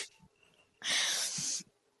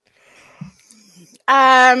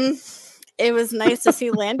 It was nice to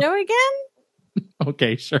see Lando again.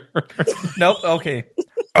 Okay, sure. Nope. Okay.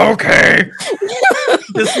 Okay.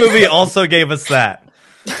 This movie also gave us that.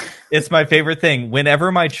 It's my favorite thing.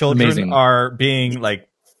 Whenever my children are being like,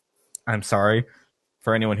 I'm sorry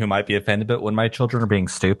for anyone who might be offended, but when my children are being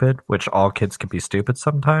stupid, which all kids can be stupid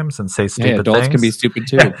sometimes and say stupid adults things. Can be stupid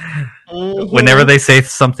too. Whenever they say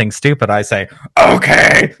something stupid, I say,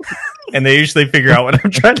 okay. And they usually figure out what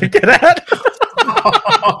I'm trying to get at.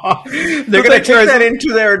 They're going to take that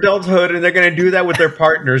into their adulthood, and they're going to do that with their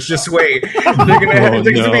partners. Just wait. There's going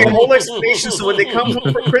to be a whole explanation. So when they come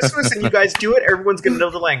home for Christmas and you guys do it, everyone's going to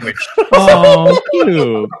know the language.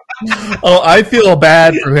 Oh, I feel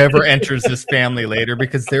bad for whoever enters this family later,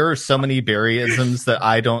 because there are so many Barryisms that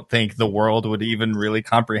I don't think the world would even really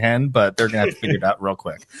comprehend, but they're going to have to figure it out real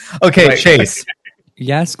quick. Okay, right. Chase.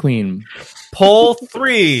 Yes, Queen. Poll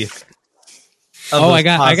 3. of Oh, those I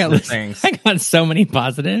got positive things. I got so many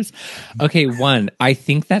positives. Okay, one, I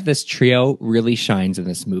think that this trio really shines in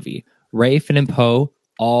this movie. Ray, Finn, and Poe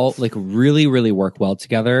all like really, really work well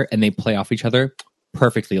together, and they play off each other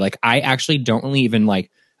perfectly. Like, I actually don't really even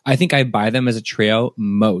like. I think I buy them as a trio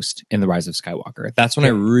most in The Rise of Skywalker. That's when I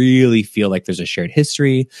really feel like there's a shared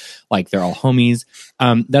history, like they're all homies.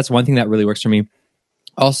 That's one thing that really works for me.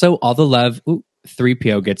 Also, all the love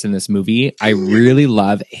 3PO gets in this movie. I really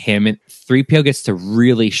love him. And 3PO gets to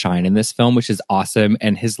really shine in this film, which is awesome.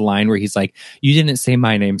 And his line where he's like, "You didn't say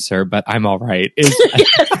my name, sir, but I'm all right." Is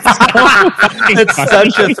It's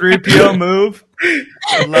such a 3PO move.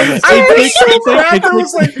 I love it. I was so mad. I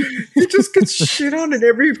was like, he just gets shit on in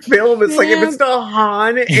every film. It's like, if it's not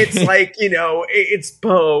Han, it's like, it's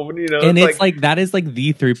Poe. And it's like that is like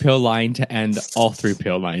the 3PO line to end all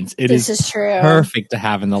 3PO lines. This is true. Perfect to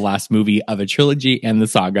have in the last movie of a trilogy and the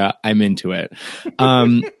saga. I'm into it.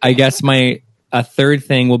 I guess a third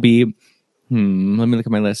thing will be, let me look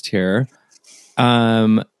at my list here.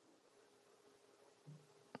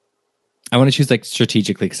 I want to choose like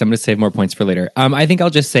strategically because I'm going to save more points for later. I think I'll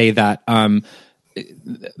just say that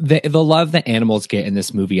the love that animals get in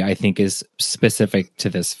this movie, I think, is specific to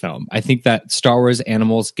this film. I think that Star Wars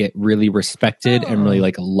animals get really respected and really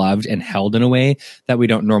like loved and held in a way that we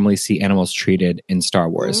don't normally see animals treated in Star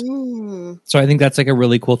Wars. So I think that's like a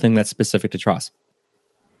really cool thing that's specific to Tross.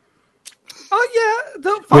 Oh yeah,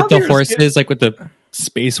 With the horses, like with the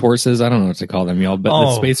space horses. I don't know what to call them, y'all, but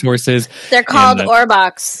the space horses. They're called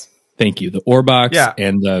Orboks. Thank you. The Orboks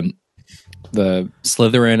and the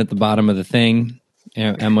Slytherin at the bottom of the thing.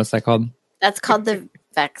 And what's that called? That's called the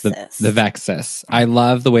Vexus. The Vexus. I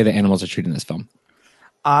love the way the animals are treated in this film.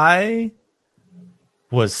 I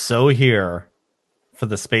was so here for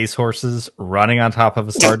the space horses running on top of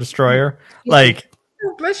a Star Destroyer. Like,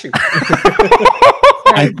 oh, bless you.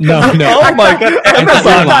 No. Oh my god! I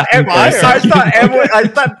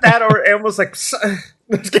thought that or Em was like.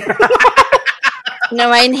 No,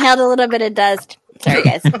 I inhaled a little bit of dust. Sorry,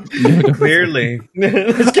 guys. Clearly,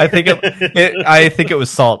 I think it was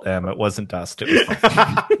salt, Em. It wasn't dust. It was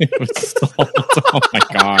salt. It was salt. Oh my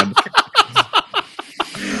god.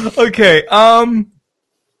 Okay,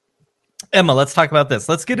 Emma, let's talk about this.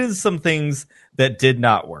 Let's get into some things that did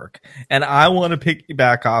not work, and I want to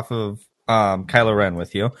piggyback off of Kylo Ren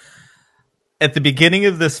with you. At the beginning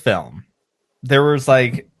of this film, there was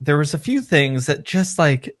a few things that just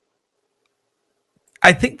like.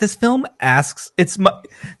 I think this film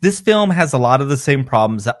this film has a lot of the same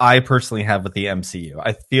problems that I personally have with the MCU.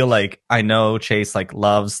 I feel like I know Chase like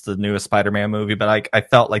loves the newest Spider-Man movie, but I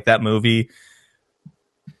felt like that movie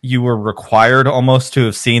you were required almost to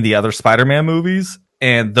have seen the other Spider-Man movies,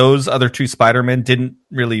 and those other two Spider-Men didn't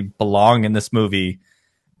really belong in this movie.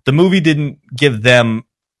 The movie didn't give them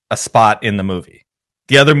a spot in the movie.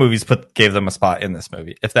 The other movies gave them a spot in this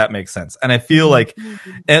movie, if that makes sense. And I feel like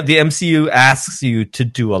the MCU asks you to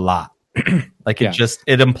do a lot. Like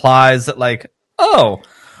it implies that like, oh,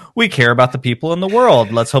 we care about the people in the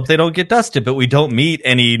world. Let's hope they don't get dusted. But we don't meet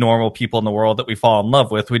any normal people in the world that we fall in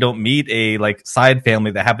love with. We don't meet a like side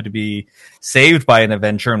family that happened to be saved by an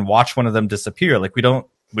adventure and watch one of them disappear. Like we don't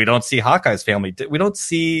see Hawkeye's family. We don't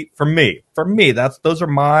see for me. Those are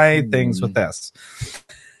my things with this.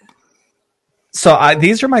 So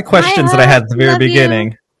these are my questions that I had at the very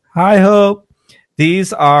beginning. Hi, Hope.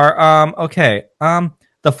 These are okay.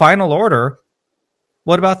 The final order.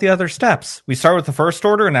 What about the other steps? We start with the first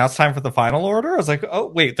order, and now it's time for the final order. I was like, oh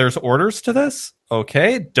wait, there's orders to this.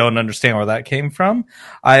 Okay, don't understand where that came from.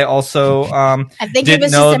 I also I think it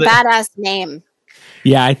was just a badass name.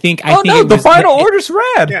 Yeah, I think. The final order's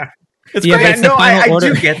rad. Yeah. It's great. great. I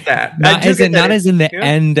do get that. Not as in the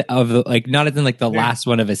end of the like, not as in like the last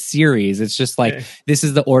one of a series. It's just like this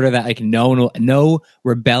is the order that like no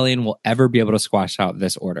rebellion will ever be able to squash out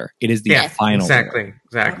this order. It is the final. Exactly.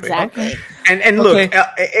 Okay. And look,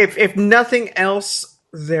 if nothing else,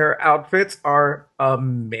 their outfits are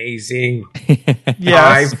amazing. Yeah,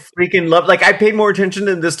 I freaking love. Like I paid more attention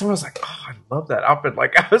than this time. I was like, oh, I love that outfit.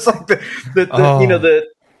 Like I was like the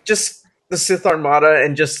Sith Armada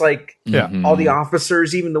and just like all the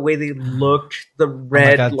officers, even the way they looked, the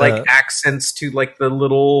red accents to like the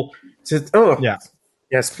little.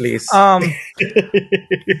 Yes, please.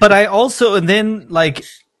 But I also and then like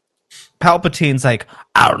Palpatine's like,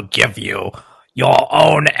 I'll give you your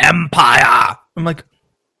own empire. I'm like,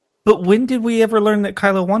 but when did we ever learn that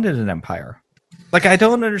Kylo wanted an empire? Like I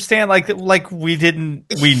don't understand. Like we knew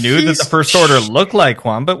that the First Order looked like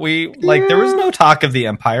one, but there was no talk of the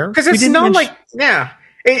Empire because it's not like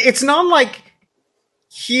it's not like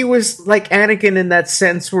he was like Anakin in that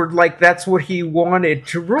sense, where like that's what he wanted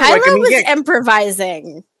to rule. Kylo Like, I mean, was yeah,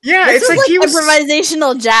 improvising. yeah, This it's was like he was.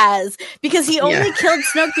 improvisational jazz because he only Yeah. killed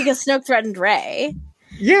Snoke because Snoke threatened Rey.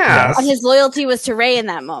 Yeah, And his loyalty was to Rey in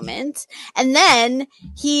that moment. And then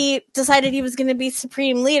he decided he was going to be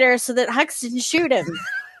supreme leader so that Hux didn't shoot him.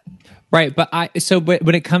 Right, but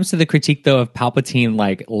when it comes to the critique though of Palpatine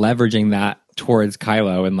like leveraging that towards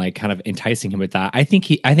Kylo and like kind of enticing him with that, I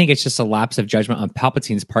think it's just a lapse of judgment on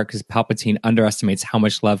Palpatine's part because Palpatine underestimates how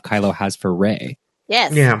much love Kylo has for Rey.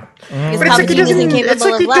 Yes. yeah. Because But it's like he Palpatine doesn't- isn't capable it's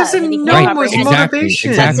like of he love. doesn't and he know can't Right, his comprehend. motivation.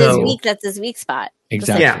 exactly. That's his weak spot.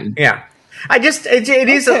 Exactly. Yeah. I just it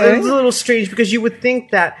is Okay. it's a little strange because you would think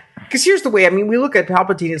that because here's the way. I mean, we look at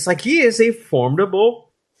Palpatine. It's like he is a formidable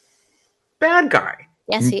bad guy.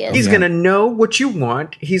 Yes, he is. He's Yeah. going to know what you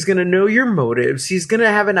want. He's going to know your motives. He's going to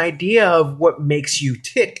have an idea of what makes you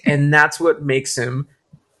tick, and that's what makes him,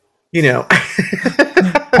 you know.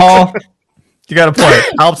 Paul, you got a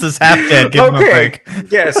point. Alps is half dead. Give him a break.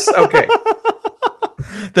 Yes. Okay.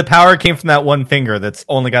 The power came from that one finger that's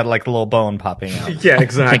only got like a little bone popping out. Yeah.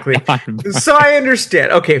 Exactly. So I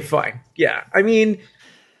understand. Okay. Fine. Yeah. I mean,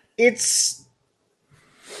 it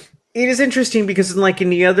is interesting because in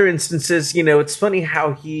the other instances, you know, it's funny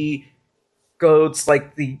how he goes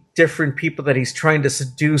like the different people that he's trying to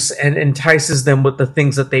seduce and entices them with the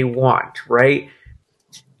things that they want, right?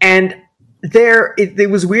 And it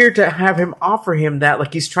was weird to have him offer him that,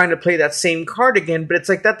 like he's trying to play that same card again, but it's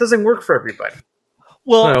like that doesn't work for everybody.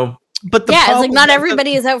 Well, So but the Yeah, it's like problem- not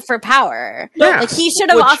everybody is out for power. Yeah. Like he should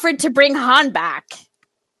have Which- offered to bring Han back.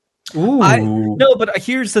 ooh. No, but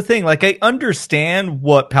here's the thing. Like, I understand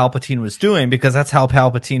what Palpatine was doing because that's how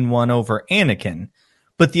Palpatine won over Anakin.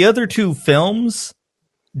 But the other two films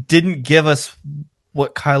didn't give us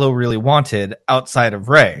what Kylo really wanted outside of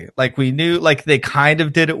Rey. Like, we knew, like, they kind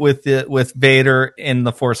of did it with Vader in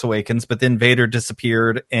The Force Awakens, but then Vader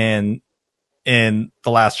disappeared in The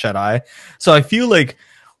Last Jedi. So I feel like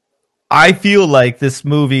this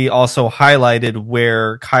movie also highlighted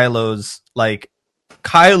where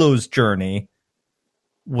Kylo's journey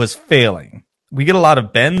was failing. We get a lot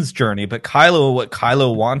of Ben's journey, but what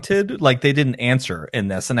Kylo wanted, like they didn't answer in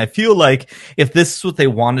this. And I feel like if this is what they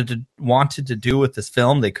wanted to do with this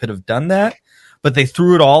film, they could have done that, but they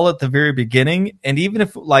threw it all at the very beginning. And even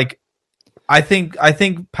if like, I think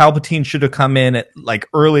Palpatine should have come in at like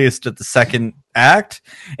earliest at the second act,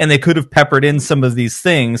 and they could have peppered in some of these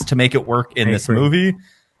things to make it work in this movie.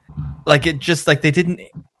 Like it just like they didn't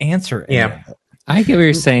answer any of it. I get what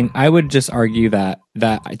you're saying. I would just argue that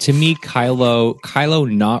to me,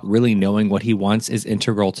 Kylo not really knowing what he wants is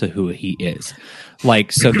integral to who he is.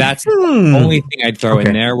 Like, so that's the only thing I'd throw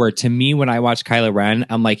in there. Where to me, when I watch Kylo Ren,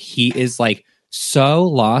 I'm like, he is like so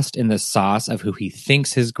lost in the sauce of who he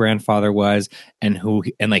thinks his grandfather was and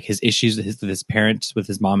like his issues with his parents, with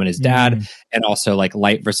his mom and his dad, and also like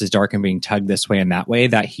light versus dark and being tugged this way and that way,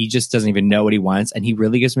 that he just doesn't even know what he wants. And he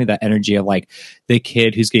really gives me that energy of like the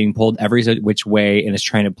kid who's getting pulled every which way and is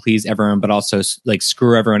trying to please everyone, but also like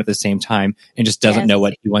screw everyone at the same time and just doesn't know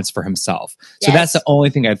what he wants for himself. So that's the only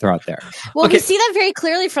thing I'd throw out there. Well, we see that very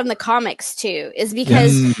clearly from the comics too, is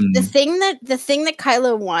because the thing that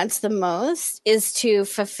Kylo wants the most is to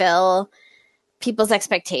fulfill people's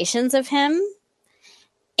expectations of him.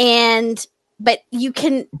 But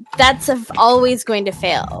that's always going to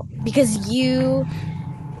fail because you're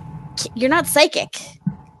not psychic.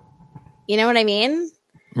 You know what I mean?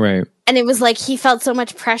 Right. And it was like he felt so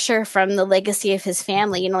much pressure from the legacy of his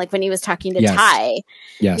family, you know, like when he was talking to Yes. Ty,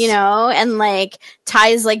 Yes. you know, and like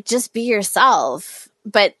Ty's like, just be yourself.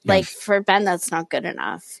 But like for Ben, that's not good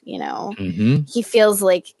enough, you know. Mm-hmm. He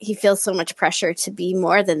feels so much pressure to be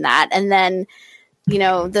more than that. And then, you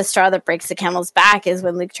know, the straw that breaks the camel's back is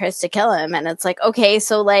when Luke tries to kill him. And it's like, okay,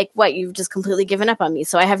 so like what, you've just completely given up on me.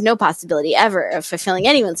 So I have no possibility ever of fulfilling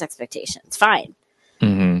anyone's expectations. Fine.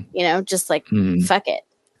 Mm-hmm. You know, just like, fuck it.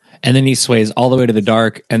 And then he sways all the way to the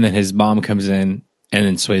dark, and then his mom comes in and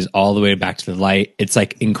then sways all the way back to the light. It's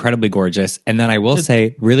like incredibly gorgeous. And then I will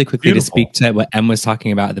say really quickly to speak to what Em was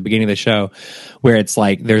talking about at the beginning of the show, where it's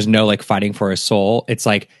like there's no like fighting for a soul. It's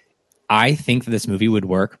like I think that this movie would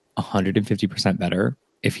work 150% better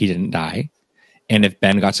if he didn't die and if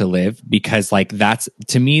Ben got to live, because like that's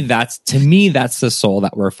to me that's the soul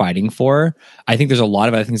that we're fighting for. I think there's a lot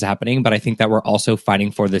of other things happening, but I think that we're also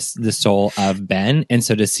fighting for the soul of Ben. And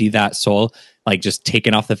so to see that soul like just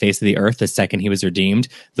taken off the face of the earth the second he was redeemed,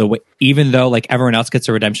 even though like everyone else gets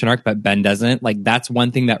a redemption arc but Ben doesn't, like that's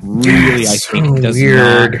one thing that really I think does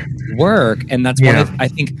not work. And that's one of, I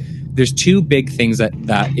think there's two big things that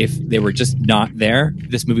if they were just not there,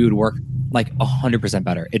 this movie would work like 100%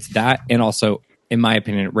 better. It's that, and also in my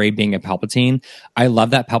opinion, Rey being a Palpatine. I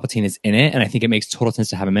love that Palpatine is in it, and I think it makes total sense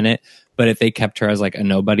to have him in it. But if they kept her as like a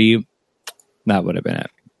nobody, that would have been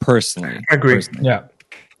it. Personally, Agree. Personally. Yeah.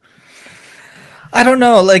 I don't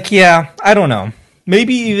know. Like, yeah, I don't know.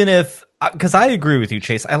 Maybe even if, because I agree with you,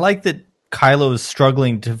 Chase. I like that Kylo is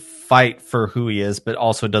struggling to fight for who he is, but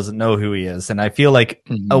also doesn't know who he is. And I feel like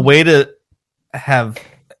a way to have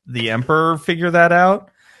the Emperor figure that out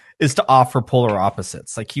is to offer polar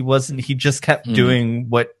opposites. Like he just kept doing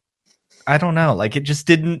what, I don't know. Like it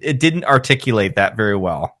didn't articulate that very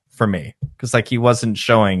well for me. Because like he wasn't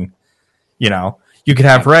showing, you could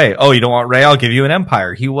have Rey. Oh, you don't want Rey? I'll give you an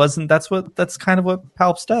Empire. He wasn't. That's kind of what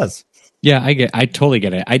Palps does. Yeah, I totally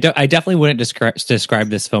get it. I definitely wouldn't describe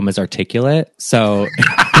this film as articulate. So,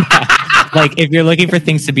 like, if you're looking for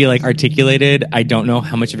things to be like articulated, I don't know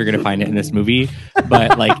how much of you're going to find it in this movie.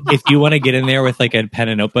 But like, if you want to get in there with like a pen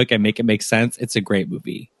and notebook and make it make sense, it's a great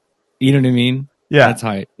movie. You know what I mean? Yeah, that's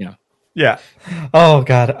how Yeah. Oh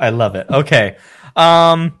God, I love it. Okay.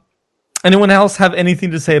 Anyone else have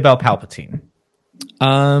anything to say about Palpatine?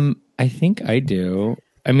 I think I do.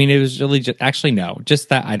 I mean, it was really just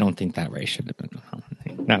that I don't think that Rey should have been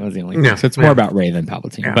Palpatine. That was the only thing. So it's more about Rey than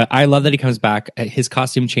Palpatine. Yeah. But I love that he comes back. His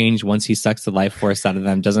costume change once he sucks the life force out of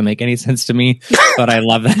them doesn't make any sense to me. But I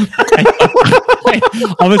love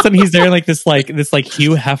that. All of a sudden he's there in like this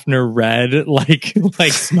Hugh Hefner red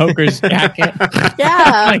like smoker's jacket.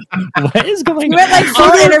 Yeah. Like, what is going on? He went like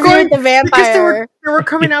full interview with the vampire. They were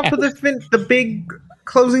coming out for the big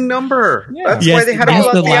closing number. Yeah. That's why they had to pull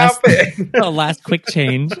out the outfit. The last quick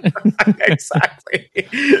change. Exactly.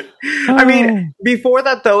 I mean, before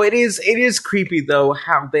that though, it is creepy though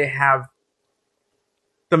how they have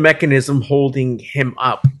the mechanism holding him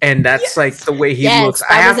up, and that's like the way he looks.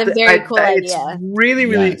 That was a very cool idea.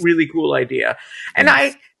 It's really cool idea. And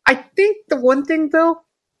I think the one thing though,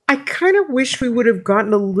 I kind of wish we would have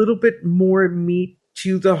gotten a little bit more meat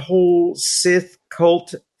to the whole Sith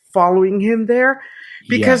cult following him there.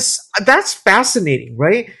 Because that's fascinating,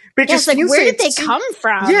 right? But just like, where did they come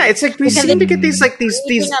from? Yeah, it's like we seem to get these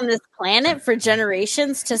on this planet for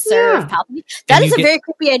generations to serve Palpatine. That is a very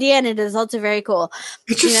creepy idea, and it is also very cool.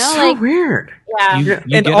 It's just so weird. Yeah, you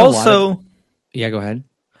and also, go ahead.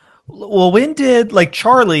 Well, when did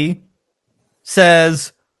Charlie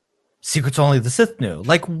says secrets only the Sith knew?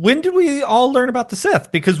 Like, when did we all learn about the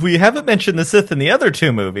Sith? Because we haven't mentioned the Sith in the other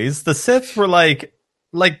two movies. The Sith were like.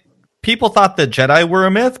 People thought the Jedi were a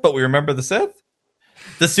myth, but we remember the Sith.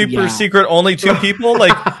 The super secret, only two people.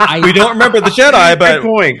 Like we don't remember the Jedi, but good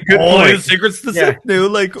point. The secrets the Sith knew.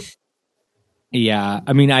 Like, yeah.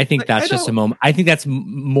 I mean, I think that's just a moment. I think that's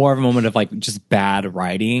more of a moment of like just bad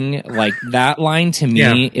writing. Like that line to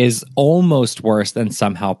me is almost worse than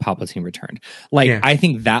somehow Palpatine returned. Like I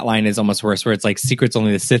think that line is almost worse, where it's like secrets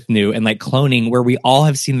only the Sith knew, and like cloning, where we all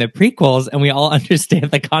have seen the prequels and we all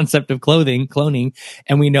understand the concept of cloning,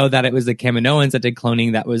 and we know that it was the Kaminoans that did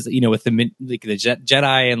cloning. That was with the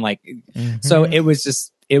Jedi and like so it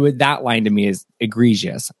was that line to me is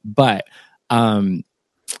egregious, but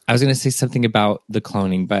I was going to say something about the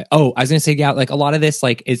cloning, but I was going to say, like a lot of this,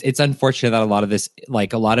 like it's unfortunate that a lot of this,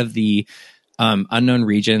 like a lot of the unknown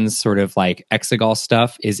regions sort of like Exegol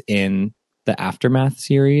stuff is in the Aftermath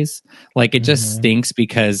series. Like it just stinks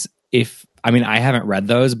because I haven't read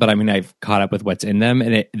those, but I've caught up with what's in them,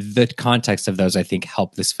 and the context of those I think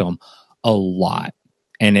helped this film a lot.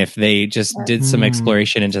 And if they just did some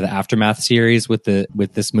exploration into the Aftermath series with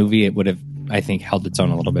this movie, it would have, I think, held its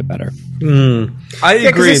own a little bit better. I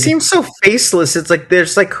agree. Because it seems so faceless. It's like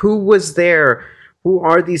there's like, who was there? Who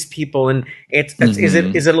are these people? And is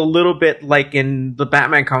it a little bit like in the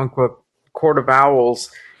Batman comic book Court of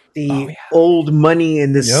Owls, the old money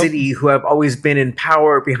in the city who have always been in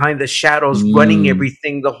power behind the shadows, running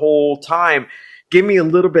everything the whole time? Give me a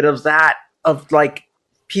little bit of that, of like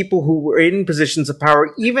people who were in positions of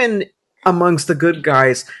power, even amongst the good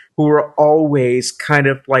guys, who were always kind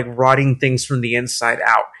of like rotting things from the inside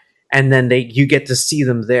out, and then you get to see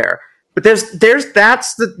them there. But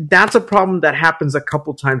that's a problem that happens a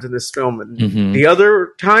couple times in this film, and the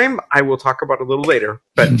other time I will talk about a little later.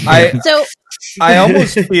 But I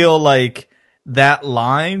almost feel like that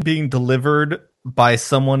line being delivered by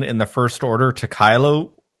someone in the First Order to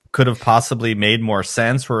Kylo could have possibly made more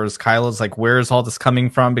sense, whereas Kylo's like, where's all this coming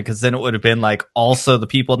from? Because then it would have been like also the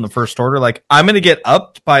people in the First Order, like, I'm gonna get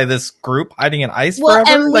upped by this group hiding in ice well,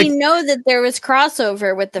 forever. and like, we know that there was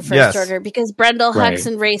crossover with the First Yes. Order because Brendel Right. Hux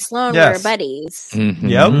and Ray Sloan Yes. were buddies. Mhm.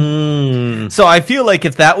 Yep. Mm. So I feel like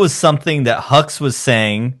if that was something that Hux was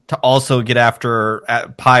saying to also get after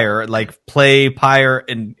Pyre, like play Pyre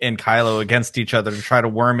and Kylo against each other to try to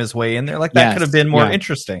worm his way in there, like that Yes. could have been more Yeah.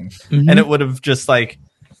 interesting. Mhm. And it would have just like,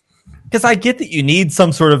 because I get that you need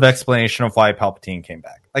some sort of explanation of why Palpatine came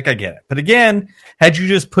back. Like, I get it. But again, had you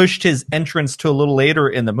just pushed his entrance to a little later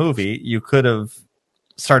in the movie, you could have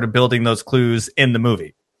started building those clues in the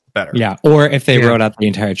movie better. Yeah, or if they Yeah. wrote out the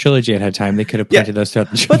entire trilogy ahead of time, they could have Yeah. planted those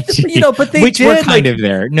throughout the But, trilogy. but they which did, were kind like, of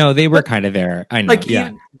there. No, they were kind of there. I know. like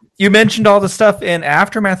yeah. you mentioned all the stuff in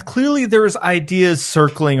Aftermath. Clearly, there's ideas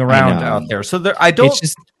circling around know. out there. So I don't. It's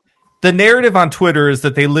just The narrative on Twitter is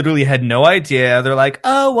that they literally had no idea. They're like,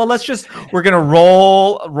 oh, well, we're going to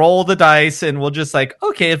roll the dice and we'll just like,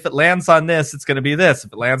 okay, if it lands on this, it's going to be this.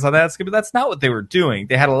 If it lands on that, it's going to be, that's not what they were doing.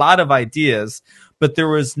 They had a lot of ideas, but there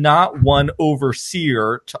was not one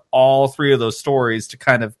overseer to all three of those stories to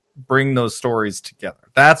kind of bring those stories together.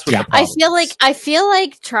 That's what Yeah. the problem I feel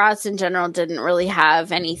like Trots in general didn't really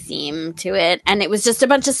have any theme to it, and it was just a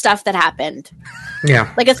bunch of stuff that happened.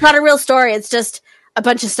 Yeah. Like, it's not a real story, it's just a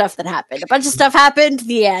bunch of stuff that happened. A bunch of stuff happened,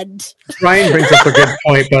 the end. Ryan brings up a good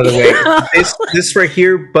point, by the way. This right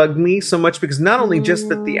here bugged me so much because not only just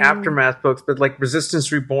that the Aftermath books, but like Resistance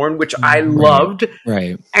Reborn, which I loved.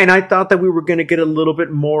 right. And I thought that we were going to get a little bit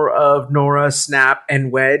more of Nora, Snap, and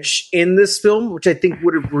Wedge in this film, which I think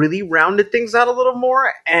would have really rounded things out a little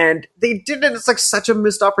more. And they didn't. It's like such a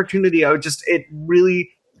missed opportunity. It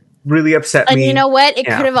really, really upset And me. you know what? It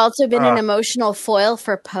Yeah. could have also been an emotional foil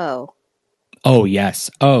for Poe. Oh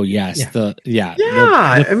yes. Oh yes. Yeah. Yeah.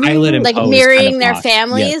 Yeah, I mean, pilot and Like Poe is mirroring kind of their off.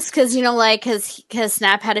 families, because because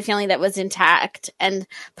Snap had a family that was intact, and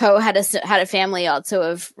Poe had a family also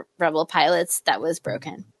of rebel pilots that was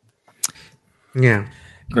broken. Yeah.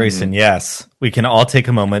 Grayson, yes, we can all take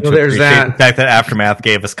a moment Well, to there's appreciate that. the fact that Aftermath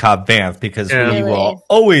gave us Cobb Vanth, because Yeah. we Really? will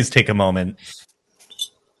always take a moment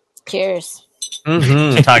Cheers.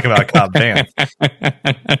 Mm-hmm. to talk about Cobb Vanth.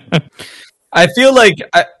 I feel like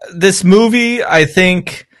this movie, I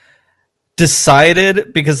think,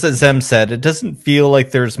 decided, because as Zem said, it doesn't feel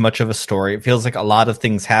like there's much of a story. It feels like a lot of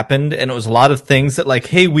things happened, and it was a lot of things that, like,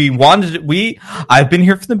 hey, I've been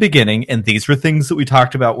here from the beginning, and these were things that we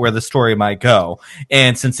talked about where the story might go.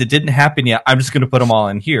 And since it didn't happen yet, I'm just going to put them all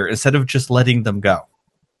in here instead of just letting them go.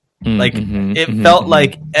 Like, it felt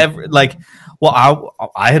like well,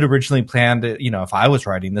 I had originally planned it, if I was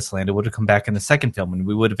writing this, Lando would have come back in the second film and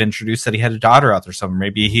we would have introduced that he had a daughter out there somewhere.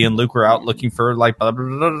 Maybe he and Luke were out looking for like blah, blah,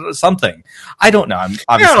 blah, blah, something. I don't know. I'm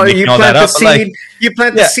obviously making you all plant that the up. But seed. like, You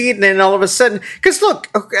plant Yeah. the seed, and then all of a sudden, because look,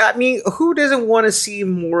 I mean, who doesn't want to see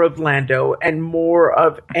more of Lando and more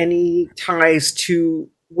of any ties to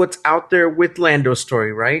what's out there with Lando's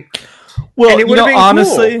story, right? well, And it would've been cool.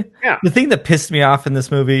 honestly, Yeah. the thing that pissed me off in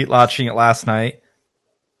this movie, watching it last night,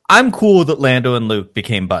 I'm cool that Lando and Luke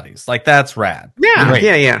became buddies. Like, that's rad. Yeah, Great.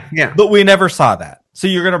 yeah. But we never saw that. So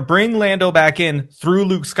you're going to bring Lando back in through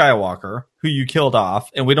Luke Skywalker, who you killed off,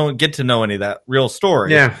 and we don't get to know any of that real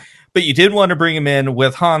story. Yeah. But you did want to bring him in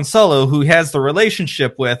with Han Solo, who has the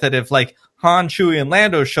relationship with it. If like Han, Chewie, and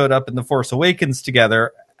Lando showed up in The Force Awakens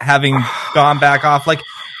together, having gone back off, like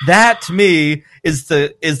that to me is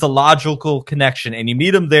the logical connection. And you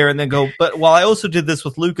meet him there and then go, but well, I also did this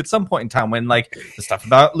with Luke at some point in time when like the stuff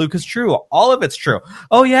about Luke is true. All of it's true.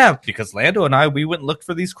 Oh yeah, because Lando and we went and looked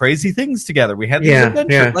for these crazy things together. We had these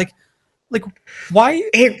adventures. yeah. Like why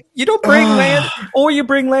you don't bring Lando, or you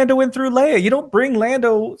bring Lando in through Leia. You don't bring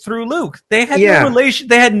Lando through Luke. They had Yeah. no relation.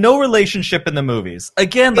 They had no relationship in the movies.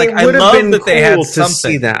 Again, like It I would have love been that they cool had to something.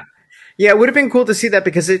 see that. Yeah, it would have been cool to see that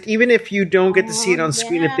because even if you don't get to see it on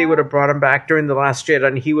screen, if they would have brought him back during The Last Jedi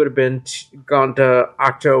and he would have been gone to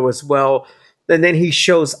Octo as well, then he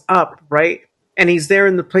shows up, right? And he's there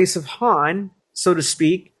in the place of Han, so to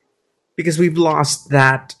speak, because we've lost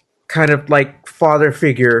that kind of like father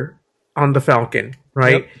figure on the Falcon,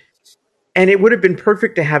 right? Yep. And it would have been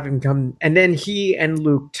perfect to have him come, and then he and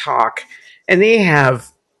Luke talk, and they have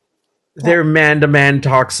their man-to-man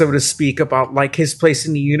talk, so to speak, about like his place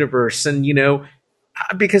in the universe. And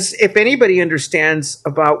because if anybody understands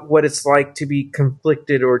about what it's like to be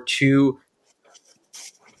conflicted or to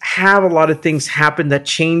have a lot of things happen that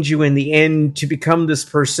change you in the end to become this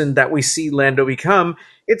person that we see Lando become,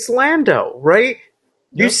 it's Lando, right?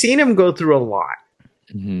 You've seen him go through a lot.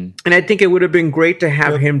 And I think it would have been great to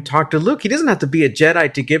have him talk to Luke. He doesn't have to be a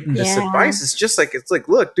Jedi to give him this Yeah. advice. It's like,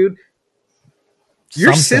 look, dude,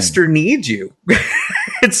 your something. sister needs you.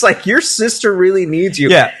 It's like your sister really needs you.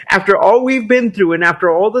 Yeah. After all we've been through and after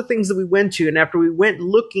all the things that we went to and after we went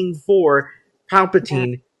looking for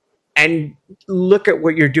Palpatine and look at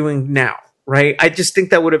what you're doing now, right? I just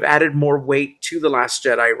think that would have added more weight to The Last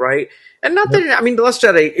Jedi, right? And not that, I mean, The Last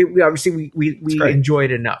Jedi, we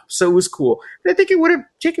enjoyed enough. So it was cool. But I think it would have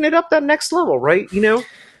taken it up that next level, right? You know?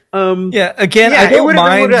 Again, I don't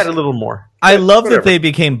mind. It would have added a little more. I love that they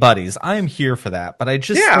became buddies. I am here for that. But I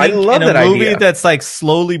just think I love in a that movie idea. that's like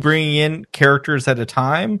slowly bringing in characters at a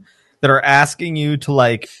time that are asking you to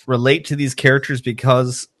like relate to these characters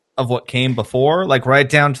because of what came before, like right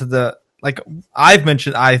down to the, like I've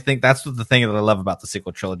mentioned, I think that's what the thing that I love about the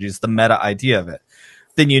sequel trilogy is the meta idea of it.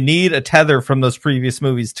 Then you need a tether from those previous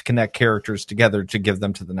movies to connect characters together to give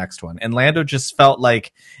them to the next one. And Lando just felt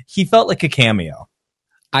like a cameo.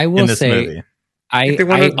 I will in this say, movie. I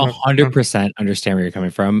 100% understand where you're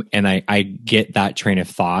coming from, and I get that train of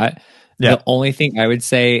thought. Yeah. The only thing I would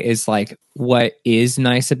say is like what is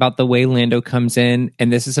nice about the way Lando comes in,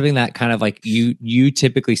 and this is something that kind of like you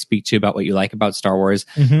typically speak to about what you like about Star Wars,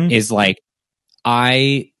 is like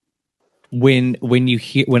when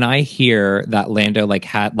I hear that Lando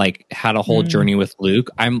had a whole journey with Luke,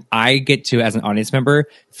 I get to, as an audience member,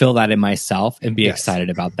 feel that in myself and be excited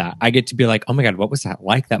about that. I get to be like, oh my God, what was that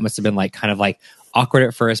like? That must have been like kind of like awkward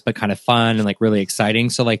at first, but kind of fun and like really exciting.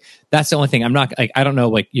 So like that's the only thing. I'm not like, I don't know,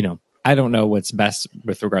 like, you know, I don't know what's best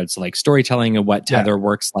with regards to like storytelling and what tether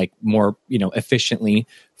works like more, you know, efficiently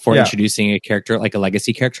for introducing a character, like a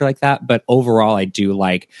legacy character like that. But overall, I do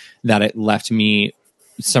like that it left me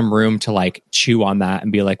some room to like chew on that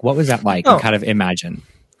and be like, what was that like? And kind of imagine.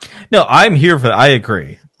 No, I'm here for that. I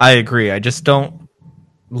agree. I just don't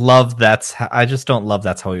love that's how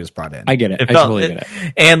he was brought in. I get it. I totally get it.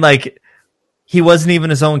 And like, he wasn't even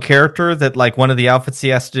his own character. That like one of the outfits he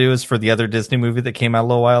has to do is for the other Disney movie that came out a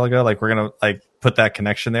little while ago. Like we're gonna like put that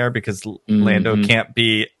connection there because Lando can't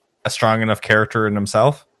be a strong enough character in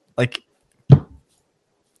himself. Like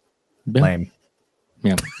lame.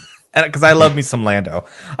 Yeah. Because I love me some Lando.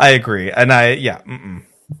 I agree. And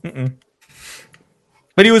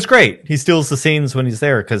but he was great. He steals the scenes when he's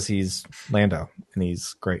there because he's Lando and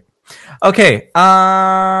he's great. Okay.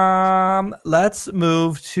 Let's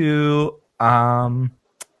move to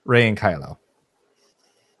Rey and Kylo.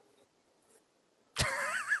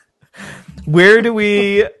 Where do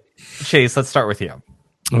we, Chase, let's start with you.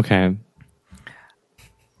 Okay.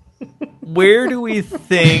 Where do we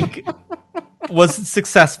think was it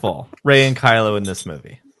successful, Rey and Kylo, in this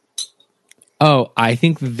movie? Oh, I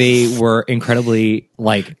think they were incredibly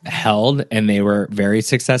like held, and they were very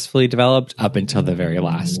successfully developed up until the very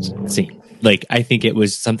last scene. Like, I think it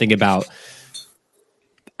was something about,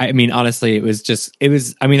 I mean, honestly,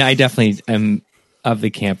 I definitely am of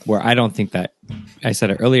the camp where I don't think that, I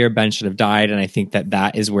said it earlier, Ben should have died. And I think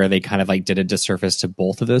that is where they kind of like did a disservice to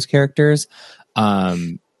both of those characters.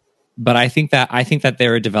 But I think that they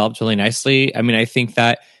were developed really nicely. I mean, I think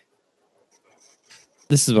that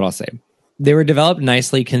this is what I'll say. They were developed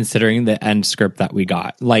nicely considering the end script that we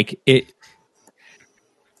got. Like it.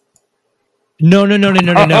 No.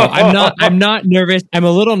 I'm not nervous. I'm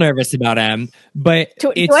a little nervous about him, but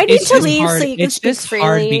do I need to leave hard. so you can it's speak just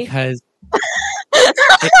freely? hard because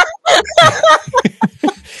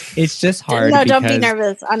it's just hard. No, don't be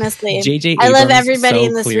nervous. Honestly, JJ I love Abrams everybody so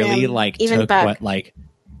in this clearly, room, like even took Buck. what like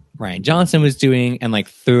Rian Johnson was doing and like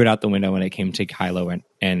threw it out the window when it came to Kylo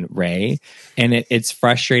and Rey, and it's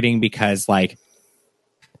frustrating because like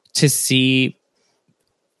to see.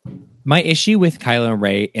 My issue with Kylo and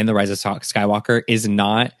Rey in The Rise of Skywalker is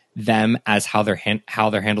not them as how they're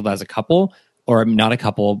handled as a couple, or not a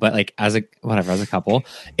couple, but like as a couple.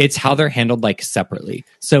 It's how they're handled like separately.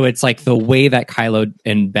 So it's like the way that Kylo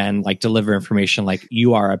and Ben like deliver information, like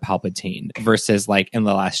you are a Palpatine, versus like in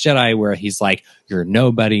The Last Jedi where he's like, you're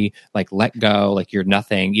nobody, like let go, like you're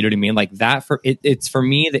nothing. You know what I mean? Like that it's for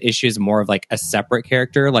me, the issue is more of like a separate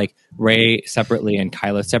character, like Rey separately and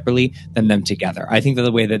Kylo separately, than them together. I think that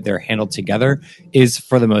the way that they're handled together is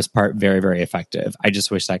for the most part very, very effective. I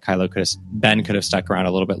just wish that Ben could have stuck around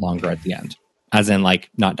a little bit longer at the end. As in, like,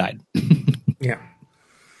 not died. Yeah,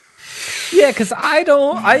 because I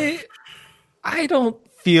don't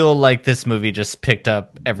feel like this movie just picked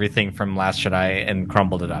up everything from Last Jedi and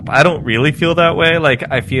crumbled it up. I don't really feel that way. Like,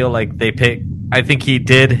 I feel like I think he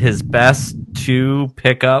did his best to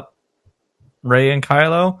pick up Rey and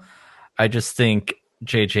Kylo. I just think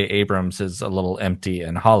J.J. Abrams is a little empty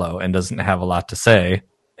and hollow and doesn't have a lot to say.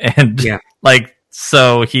 And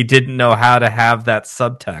so he didn't know how to have that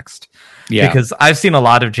subtext. Yeah. Because I've seen a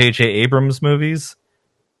lot of J.J. Abrams movies,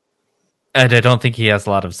 And I don't think he has a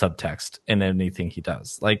lot of subtext in anything he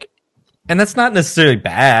does. Like, and that's not necessarily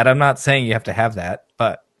bad. I'm not saying you have to have that,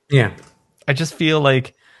 but Yeah. I just feel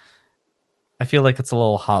like it's a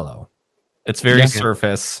little hollow. It's very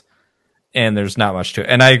surface, and there's not much to it.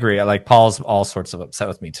 And I agree. Like, Paul's all sorts of upset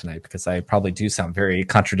with me tonight because I probably do sound very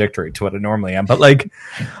contradictory to what I normally am. But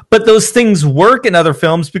but those things work in other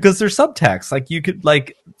films because they're subtext. Like, you could,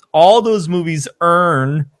 like, all those movies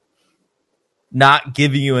earn not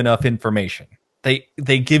giving you enough information. They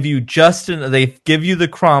give you they give you the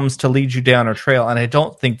crumbs to lead you down a trail, and I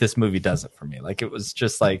don't think this movie does it for me. Like, it was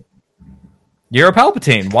just like, you're a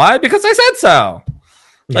Palpatine. Why? Because I said so.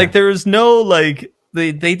 Yeah. Like, there was no, like,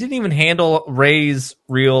 they didn't even handle Rey's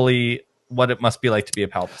really what it must be like to be a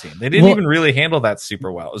Palpatine. They didn't even really handle that super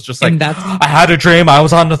well. It was just like, I had a dream, I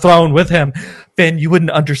was on the throne with him. Finn, you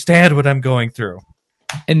wouldn't understand what I'm going through.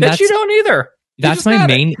 And you don't either. That's my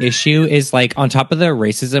main issue is, like, on top of the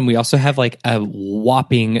racism, we also have, like, a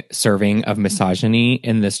whopping serving of misogyny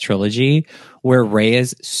in this trilogy where Rey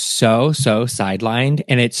is so sidelined,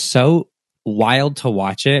 and it's so wild to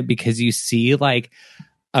watch it because you see, like,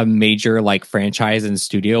 a major, like, franchise and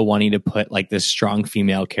studio wanting to put, like, this strong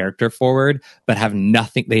female character forward, but have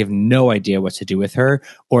nothing. They have no idea what to do with her,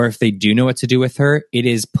 or if they do know what to do with her, it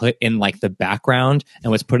is put in, like, the background,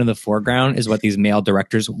 and what's put in the foreground is what these male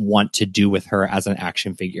directors want to do with her as an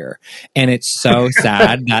action figure. And it's so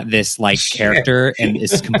sad that this, like, character and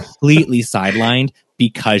is completely sidelined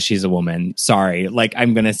because she's a woman. Sorry, like,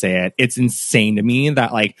 I'm gonna say it. It's insane to me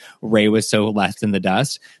that, like, Rey was so left in the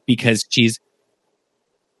dust because she's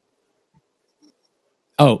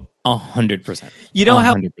 100%. You know 100%.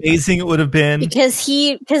 How amazing it would have been? Because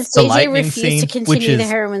JJ refused to continue the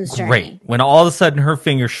heroine's journey. Great. When all of a sudden her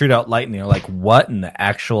fingers shoot out lightning, you're like, what in the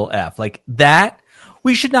actual F? Like, that,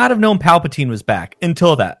 we should not have known Palpatine was back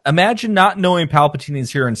until that. Imagine not knowing Palpatine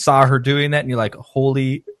is here and saw her doing that, and you're like,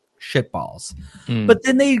 holy shitballs. But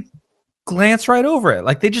then they glance right over it.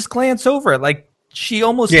 Like, they just glance over it. Like, she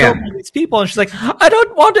almost killed these people, and she's like, I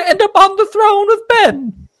don't want to end up on the throne with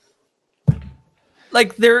Ben.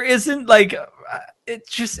 Like, there isn't, like,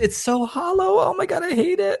 it's so hollow. Oh my God, I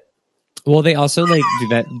hate it. Well, they also, like,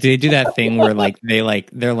 do that thing where, like,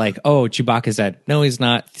 they're like, oh, Chewbacca's dead. No, he's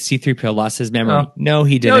not. C-3PO lost his memory. No,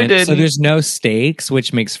 he didn't. So there's no stakes,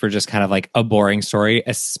 which makes for just kind of, like, a boring story,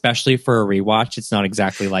 especially for a rewatch. It's not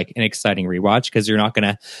exactly, like, an exciting rewatch because you're not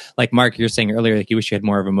gonna, like, Mark, you're saying earlier, like, you wish you had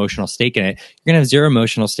more of emotional stake in it. You're gonna have zero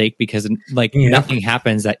emotional stake because, like, nothing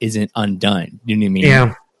happens that isn't undone. You know what I mean?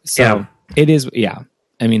 Yeah. So it is. Yeah.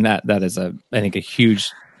 I mean, that is I think a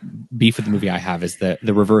huge beef with the movie I have is the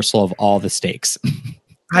reversal of all the stakes.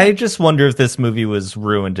 I just wonder if this movie was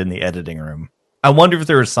ruined in the editing room. I wonder if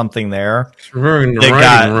there was something there. It's ruined the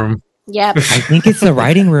writing room. Yep. I think it's the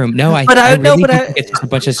writing room. No, I think it's just a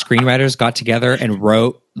bunch of screenwriters got together and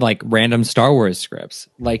wrote, like, random Star Wars scripts.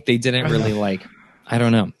 Like, they didn't really, like, I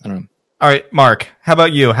don't know. All right, Mark, how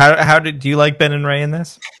about you? How do you like Ben and Rey in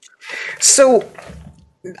this? So,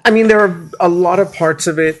 I mean, there are a lot of parts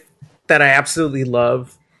of it that I absolutely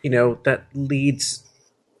love, you know, that leads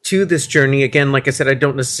to this journey. Again, like I said, I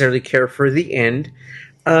don't necessarily care for the end.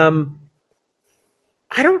 I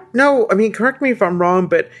don't know. I mean, correct me if I'm wrong,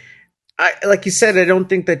 but like you said, I don't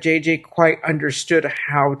think that JJ quite understood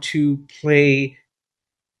how to play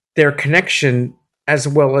their connection as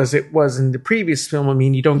well as it was in the previous film. I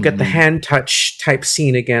mean, you don't get the hand touch type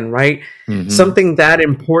scene again, right? Something that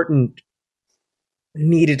important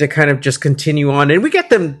needed to kind of just continue on, and we get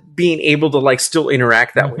them being able to, like, still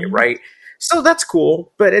interact that way, right? So that's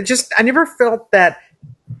cool, but I never felt that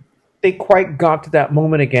they quite got to that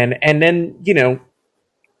moment again. And then, you know,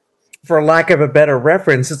 for lack of a better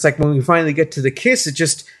reference, it's like when we finally get to the kiss, it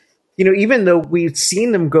just, you know, even though we've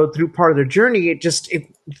seen them go through part of their journey, it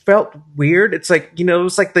felt weird. It's like, you know, it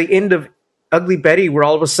was like the end of Ugly Betty, where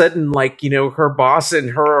all of a sudden, like, you know, her boss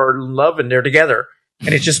and her are in love and they're together.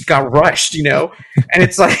 And it just got rushed, you know? And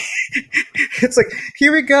it's like,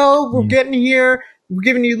 here we go. We're getting here. We're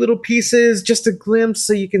giving you little pieces, just a glimpse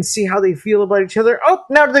so you can see how they feel about each other. Oh,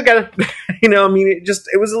 now they got to, you know, I mean,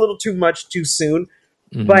 it was a little too much too soon.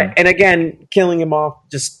 But, and again, killing him off,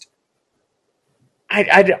 just,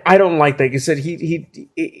 I don't like that. Like you said, he,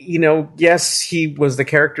 you know, yes, he was the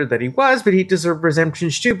character that he was, but he deserved redemption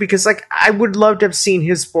too, because, like, I would love to have seen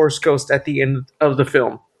his Force Ghost at the end of the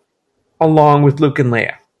film, along with Luke and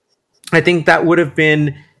Leia. I think that would have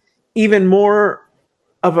been even more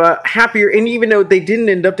of a happier, and even though they didn't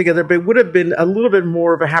end up together, but it would have been a little bit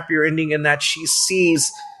more of a happier ending in that she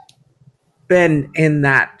sees Ben in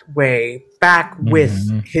that way, back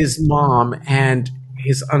with his mom and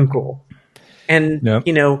his uncle. And,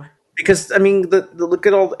 you know, because I mean, the look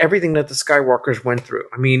at everything that the Skywalkers went through.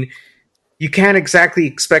 I mean, you can't exactly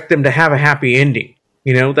expect them to have a happy ending.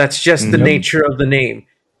 You know, that's just the nature of the name.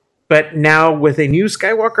 But now with a new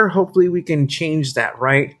Skywalker, hopefully we can change that,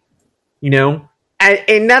 right? You know, and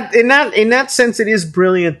in that sense, it is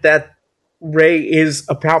brilliant that Rey is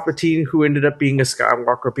a Palpatine who ended up being a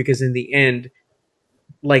Skywalker, because in the end,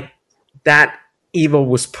 like, that evil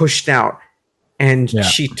was pushed out, and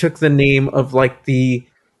she took the name of like the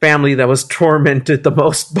family that was tormented the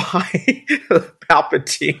most by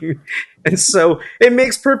Palpatine, and so it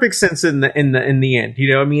makes perfect sense in the end.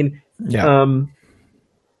 You know, I mean,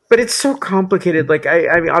 but it's so complicated. Like,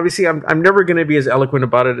 I mean, obviously, I'm never going to be as eloquent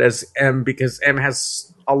about it as M, because M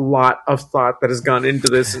has a lot of thought that has gone into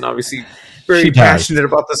this, and obviously very passionate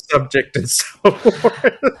about the subject and so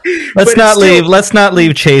forth. Let's not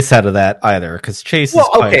leave Chase out of that either, because Chase is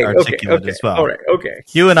quite articulate as well. All right, okay.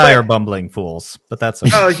 You and I are bumbling fools, but that's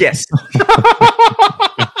okay. Oh yes.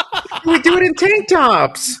 We do it in tank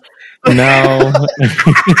tops. No.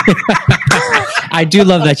 I do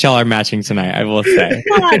love that y'all are matching tonight, I will say.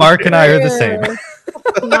 Mark and I are the same.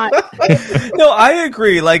 No, I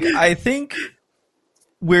agree. Like, I think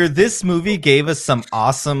where this movie gave us some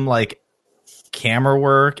awesome, like, camera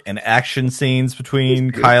work and action scenes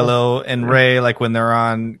between Kylo and Rey, like when they're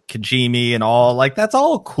on Kijimi and all, like, that's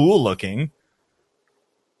all cool looking.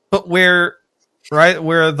 But where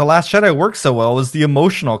The Last Jedi worked so well was the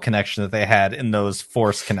emotional connection that they had in those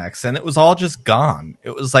Force connects, and it was all just gone.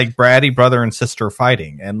 It was like bratty brother and sister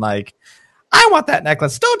fighting, and like, I want that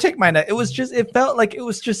necklace. Don't take my necklace. It felt like it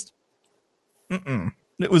was just,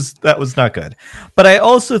 that was not good. But I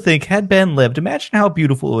also think, had Ben lived, imagine how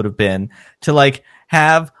beautiful it would have been to like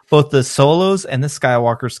have both the Solos and the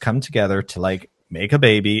Skywalkers come together to like make a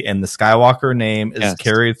baby, and the Skywalker name is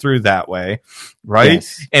carried through that way, right?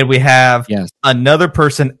 Yes. And we have another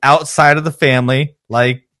person outside of the family,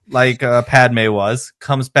 like Padme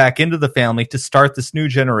comes back into the family to start this new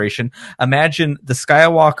generation. Imagine the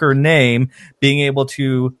Skywalker name being able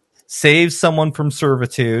to save someone from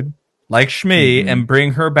servitude, like Shmi, and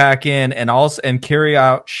bring her back in, and carry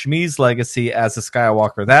out Shmi's legacy as a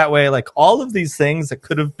Skywalker that way. Like, all of these things that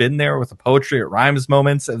could have been there with the poetry at rhymes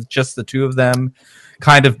moments of just the two of them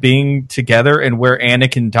kind of being together, and where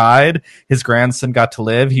Anakin died, his grandson got to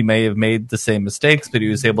live. He may have made the same mistakes, but he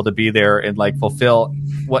was able to be there and like fulfill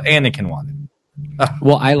what Anakin wanted.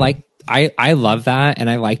 Well, I love that, and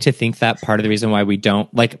I like to think that part of the reason why we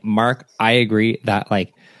don't, like, Mark, I agree that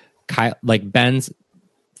like Ben's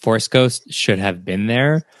Force Ghost should have been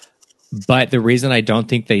there, but the reason I don't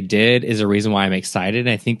think they did is a reason why I'm excited. And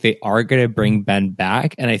I think they are going to bring Ben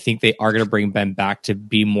back, and I think they are going to bring Ben back to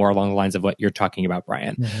be more along the lines of what you're talking about,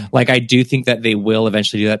 Brian. Mm-hmm. Like, I do think that they will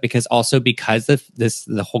eventually do that, because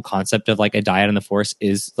the whole concept of like a dyad in the Force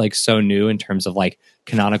is like so new in terms of like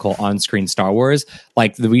canonical on-screen Star Wars.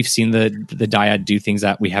 Like, we've seen the dyad do things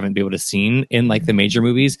that we haven't been able to see in like the major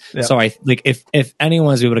movies. Yeah. So I like, if anyone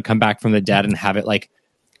was able to come back from the dead and have it like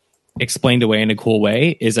explained away in a cool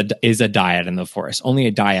way, is a dyad in the Force. Only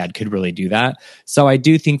a dyad could really do that. So I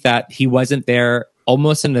do think that he wasn't there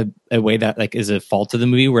almost in a way that like is a fault of the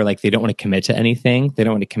movie, where like they don't want to commit to anything. They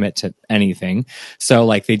don't want to commit to anything. So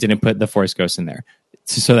like they didn't put the Force Ghost in there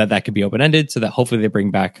so that could be open-ended, so that hopefully they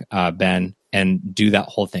bring back Ben and do that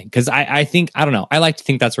whole thing. Because I think, I don't know, I like to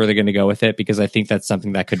think that's where they're going to go with it, because I think that's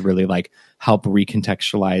something that could really like help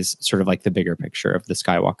recontextualize sort of like the bigger picture of the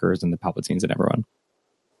Skywalkers and the Palpatines and everyone.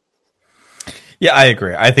 Yeah, I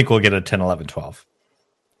agree. I think we'll get a 10, 11, 12.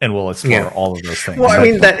 And we'll explore all of those things. Well, I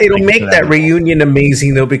mean, that it'll make that reunion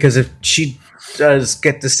amazing, though, because if she does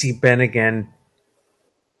get to see Ben again,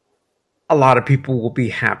 a lot of people will be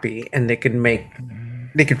happy, and they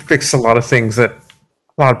could fix a lot of things that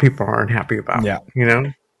a lot of people aren't happy about. Yeah, you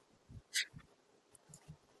know.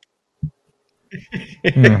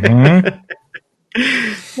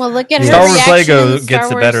 Well, look at Star her Wars reaction. Lego Star gets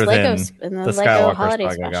it Wars better Legos than in the Lego Skywalker holiday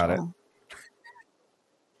Saga. special. Got it.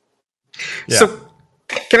 Yeah. So,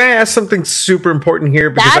 can I ask something super important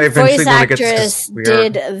here? Because That I eventually voice want to get actress to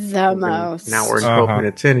did the most. Now we're 12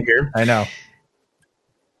 minutes in here. I know.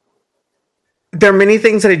 There are many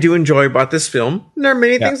things that I do enjoy about this film, and there are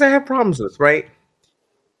many things I have problems with, right?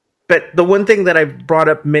 But the one thing that I've brought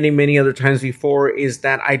up many, many other times before is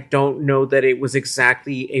that I don't know that it was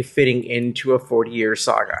exactly a fitting into a 40-year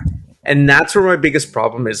saga. And that's where my biggest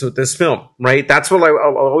problem is with this film, right? That's what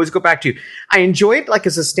I'll always go back to. I enjoy it like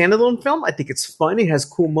as a standalone film. I think it's fun. It has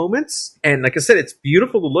cool moments. And like I said, it's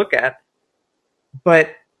beautiful to look at.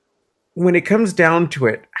 But when it comes down to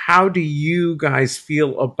it, how do you guys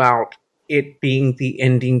feel about it being the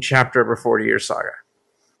ending chapter of a 40-year saga?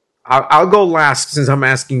 I'll go last since I'm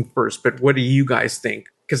asking first, but what do you guys think?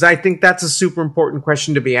 Because I think that's a super important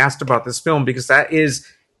question to be asked about this film, because that is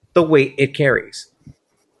the weight it carries.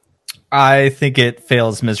 I think it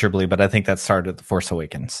fails miserably, but I think that started at The Force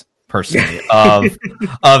Awakens, personally.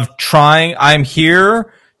 of trying, I'm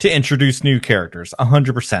here to introduce new characters,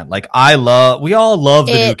 100%. Like, we all love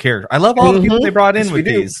the new character. I love all the people they brought in with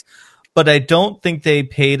these. But I don't think they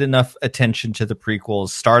paid enough attention to the prequels,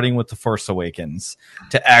 starting with The Force Awakens,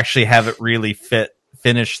 to actually have it really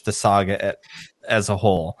finish the saga as a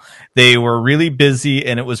whole. They were really busy,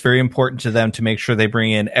 and it was very important to them to make sure they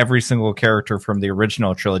bring in every single character from the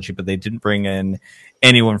original trilogy, but they didn't bring in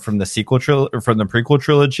anyone from the from the prequel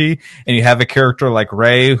trilogy. And you have a character like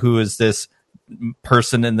Rey, who is this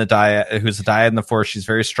person in the dyad, who's a dyad in the Force. She's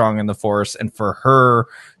very strong in the Force, and for her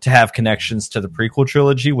to have connections to the prequel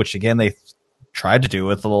trilogy, which again they tried to do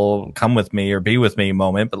with a little "come with me" or "be with me"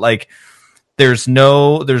 moment, but like there's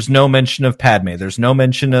no mention of Padme. There's no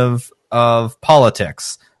mention of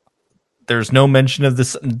politics. There's no mention of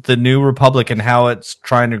the New Republic and how it's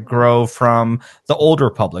trying to grow from the Old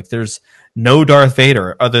Republic. There's no Darth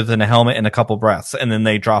Vader other than a helmet and a couple breaths, and then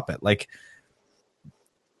they drop it. Like,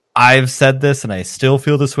 I've said this, and I still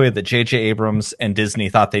feel this way, that J.J. Abrams and Disney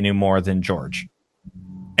thought they knew more than George,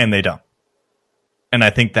 and they don't. And I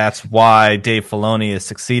think that's why Dave Filoni is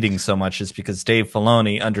succeeding so much, is because Dave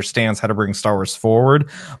Filoni understands how to bring Star Wars forward,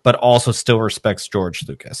 but also still respects George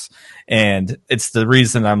Lucas. And it's the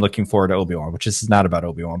reason I'm looking forward to Obi-Wan, which is not about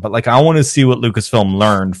Obi-Wan, but like, I want to see what Lucasfilm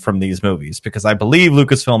learned from these movies, because I believe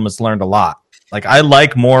Lucasfilm has learned a lot. Like, I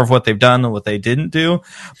like more of what they've done than what they didn't do,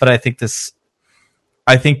 but I think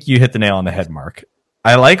you hit the nail on the head, Mark.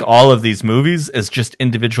 I like all of these movies as just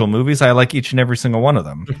individual movies. I like each and every single one of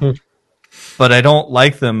them. But I don't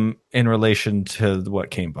like them in relation to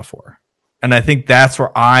what came before. And I think that's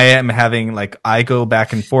where I am having, like, I go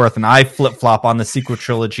back and forth, and I flip-flop on the sequel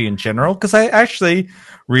trilogy in general, because I actually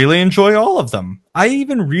really enjoy all of them. I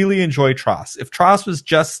even really enjoy Tross. If Tross was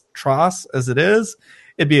just Tross as it is,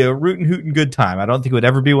 it'd be a rootin' hootin' good time. I don't think it would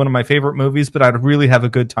ever be one of my favorite movies, but I'd really have a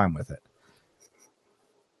good time with it.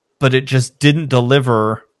 But it just didn't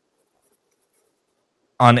deliver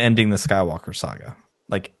on ending the Skywalker saga,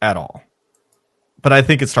 like, at all. But I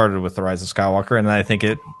think it started with The Rise of Skywalker, and I think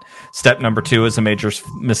step number 2 is a major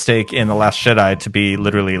mistake in The Last Jedi to be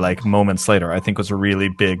literally like moments later. I think that was a really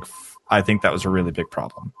big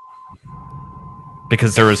problem.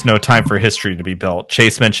 Because there was no time for history to be built.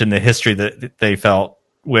 Chase mentioned the history that they felt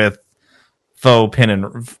with Poe, Finn,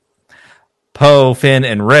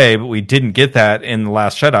 and Rey, but we didn't get that in The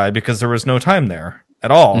Last Jedi because there was no time there at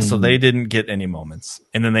all. Mm-hmm. So they didn't get any moments.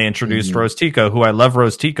 And then they introduced Rose Tico, who I love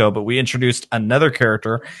Rose Tico, but we introduced another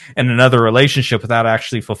character and another relationship without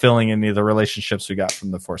actually fulfilling any of the relationships we got from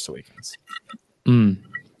The Force Awakens.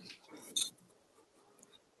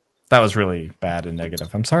 That was really bad and negative.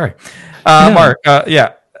 I'm sorry. Mark,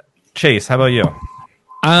 Chase, how about you?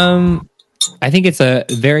 I think it's a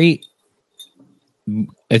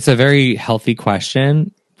very healthy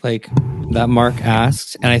question, like that Mark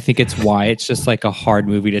asked, and I think it's why it's just like a hard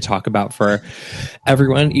movie to talk about for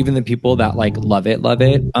everyone, even the people that like love it.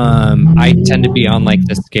 I tend to be on like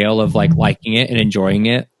the scale of like liking it and enjoying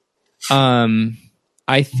it.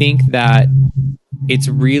 I think that it's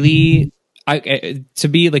really to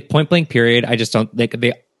be like point blank period. I just don't like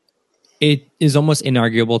it is almost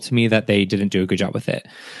inarguable to me that they didn't do a good job with it.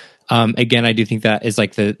 Again, I do think that is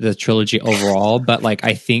like the trilogy overall, but like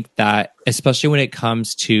I think that especially when it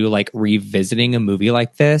comes to like revisiting a movie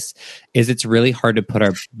like this, it's really hard to put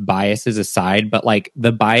our biases aside. But like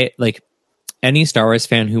like any Star Wars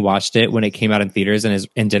fan who watched it when it came out in theaters and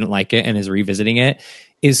didn't like it and is revisiting it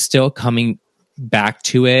is still coming back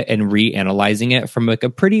to it and reanalyzing it from like a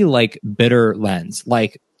pretty like bitter lens,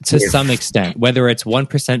 like to some extent, whether it's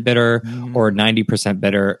 1% bitter or 90%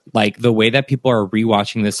 bitter. Like the way that people are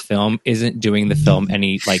rewatching this film isn't doing the film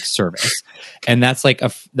any like service, and that's like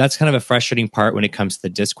that's kind of a frustrating part when it comes to the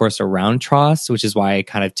discourse around Tross, which is why I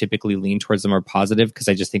kind of typically lean towards the more positive, because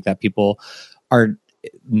I just think that people are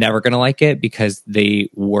never going to like it because they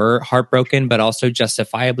were heartbroken, but also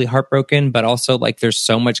justifiably heartbroken. But also like there's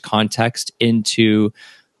so much context around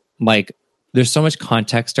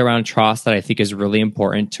Tross that I think is really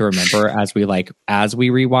important to remember as we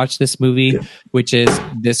rewatch this movie, which is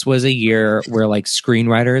this was a year where like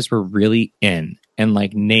screenwriters were really in, and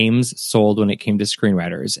like names sold when it came to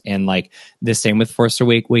screenwriters, and like the same with Force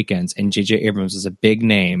Awakens, and J.J. Abrams was a big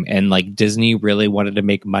name, and like Disney really wanted to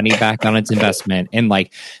make money back on its investment, and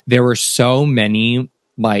like there were so many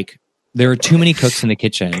like there are too many cooks in the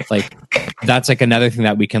kitchen. Like that's like another thing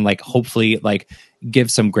that we can like hopefully like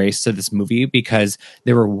give some grace to this movie, because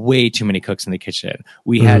there were way too many cooks in the kitchen.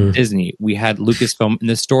 We had Disney, we had Lucasfilm, and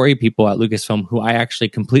the story people at Lucasfilm who I actually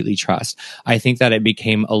completely trust. I think that it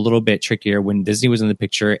became a little bit trickier when Disney was in the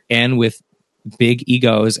picture, and with big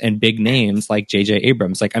egos and big names like JJ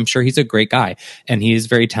Abrams. Like I'm sure he's a great guy and he is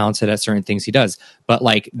very talented at certain things he does, but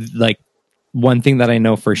like one thing that I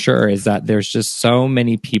know for sure is that there's just so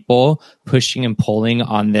many people pushing and pulling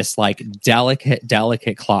on this like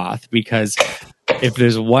delicate cloth, because if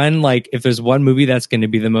there's one movie that's going to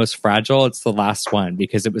be the most fragile, it's the last one,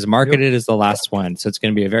 because it was marketed as the last one. So it's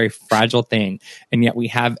going to be a very fragile thing. And yet we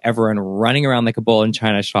have everyone running around like a bull in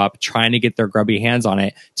China shop trying to get their grubby hands on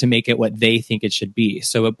it to make it what they think it should be.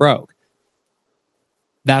 So it broke.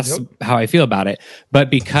 That's how I feel about it.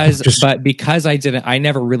 But because I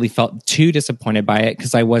never really felt too disappointed by it,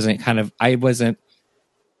 because I wasn't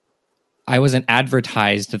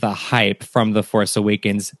advertised the hype from The Force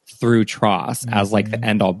Awakens through TROS as like the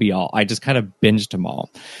end all be all. I just kind of binged them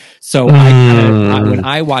all. So when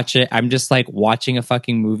I watch it, I'm just like watching a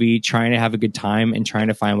fucking movie, trying to have a good time and trying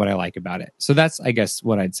to find what I like about it. So that's, I guess,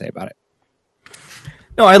 what I'd say about it.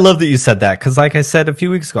 No, I love that you said that, because like I said a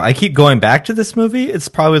few weeks ago, I keep going back to this movie. It's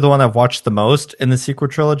probably the one I've watched the most in the sequel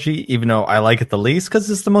trilogy, even though I like it the least, because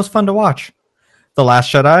it's the most fun to watch. The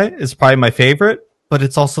Last Jedi is probably my favorite, but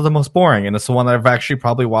it's also the most boring, and it's the one that I've actually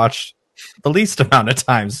probably watched the least amount of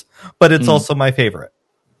times, but it's also my favorite.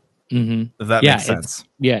 If that makes sense.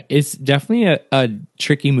 It's definitely a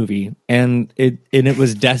tricky movie, and it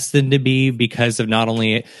was destined to be, because of not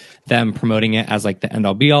only them promoting it as like the end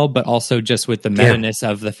all be all, but also just with the meta-ness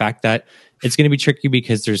of the fact that it's going to be tricky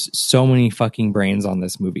because there's so many fucking brains on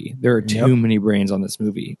this movie. There are too many brains on this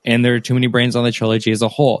movie, and there are too many brains on the trilogy as a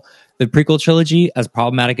whole. The prequel trilogy, as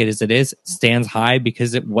problematic as it is, stands high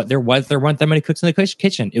because there weren't that many cooks in the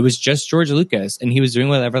kitchen. It was just George Lucas, and he was doing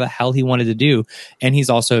whatever the hell he wanted to do. And he's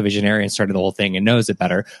also a visionary and started the whole thing and knows it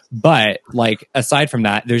better. But like aside from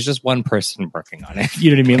that, there's just one person working on it. You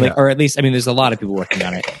know what I mean? Like, or at least, I mean, there's a lot of people working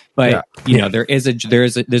on it. But you know, there's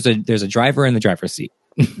a driver in the driver's seat.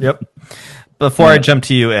 Yep. Before I jump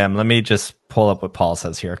to you, Em, let me just pull up what Paul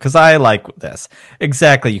says here, because I like this.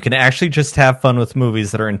 Exactly. You can actually just have fun with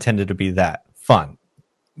movies that are intended to be that fun.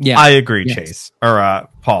 Yeah, I agree, Chase, or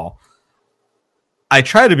Paul. I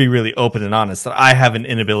try to be really open and honest that I have an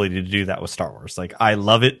inability to do that with Star Wars. Like, I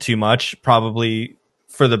love it too much, probably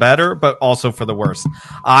for the better, but also for the worse.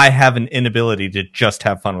 I have an inability to just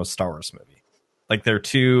have fun with Star Wars movie. Like, they're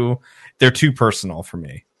too personal for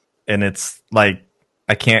me. And it's like,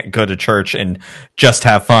 I can't go to church and just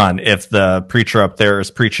have fun if the preacher up there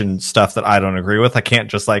is preaching stuff that I don't agree with. I can't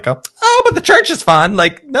just like, but the church is fun.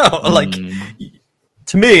 Like, no, like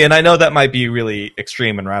to me, and I know that might be really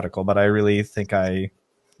extreme and radical, but I really think I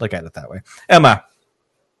look at it that way. Emma,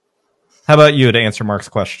 how about you to answer Mark's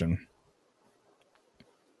question?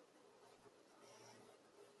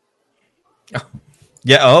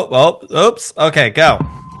 Yeah. Oops. Okay, go.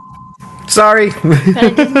 Sorry. But I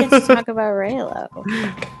didn't get to talk about Reylo.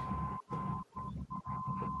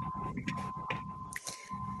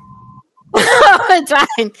 It's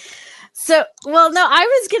fine. So, well, no, I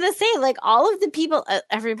was going to say, like, all of the people,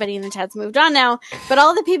 everybody in the chat's moved on now, but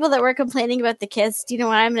all the people that were complaining about the kiss, do you know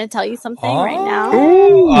what? I'm going to tell you something right now.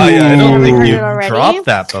 I don't think you dropped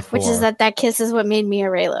that before. Which is that kiss is what made me a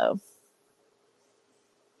Reylo.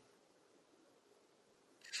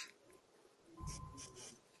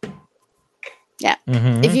 Yeah.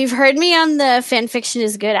 Mm-hmm. If you've heard me on the Fanfiction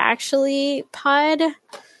is Good Actually pod,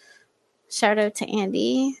 shout out to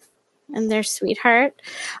Andy and their sweetheart.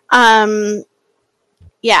 Yeah,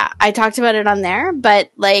 I talked about it on there, but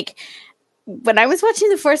like when I was watching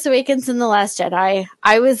The Force Awakens and The Last Jedi,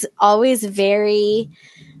 I was always very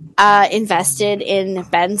invested in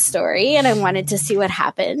Ben's story, and I wanted to see what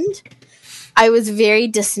happened. I was very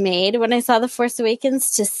dismayed when I saw The Force Awakens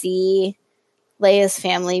to see Leia's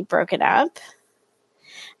family broken up.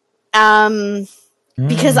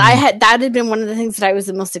 Because that had been one of the things that I was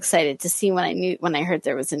the most excited to see when I heard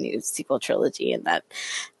there was a new sequel trilogy and that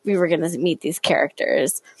we were going to meet these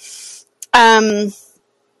characters. And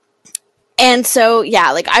so,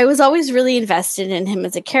 yeah, like I was always really invested in him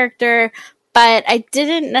as a character, but I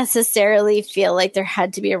didn't necessarily feel like there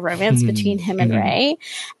had to be a romance between him and Rey.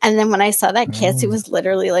 And then when I saw that kiss, it was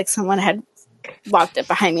literally like someone had walked up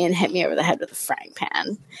behind me and hit me over the head with a frying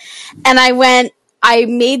pan. And I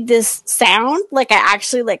made this sound, like I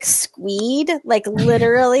actually like squeed, like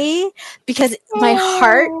literally, because my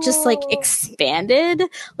heart just like expanded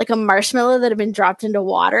like a marshmallow that had been dropped into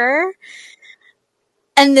water.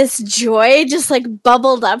 and this joy just like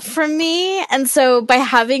bubbled up from me. And so by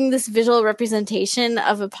having this visual representation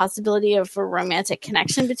of a possibility of a romantic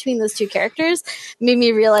connection between those two characters made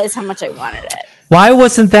me realize how much I wanted it. Why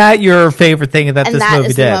wasn't that your favorite thing that And this that movie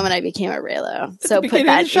is did? the moment I became a Raylo. At So the put beginning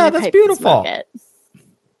that of the shot, in your that's pipe and beautiful. smoke it.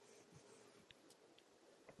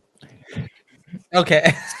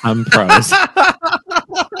 Okay. I'm pros. You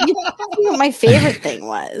asked me what my favorite thing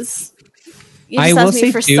was. You I just will asked me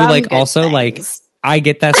say for too, some like good also like things. I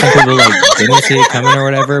get that some people like didn't see it coming or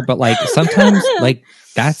whatever, but like sometimes like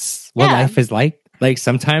that's what Yeah. life is like. Like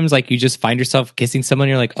sometimes like you just find yourself kissing someone,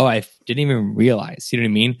 you're like, oh, I didn't even realize. You know what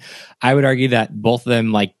I mean? I would argue that both of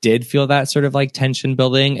them like did feel that sort of like tension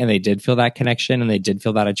building, and they did feel that connection, and they did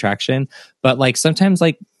feel that attraction. But like sometimes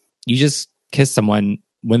like you just kiss someone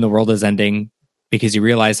when the world is ending because you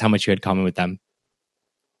realize how much you had common with them.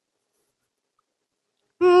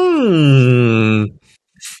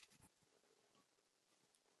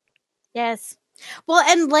 Yes. Well,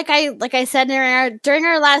 and like I said during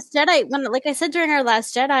our last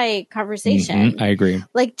Jedi conversation, I agree.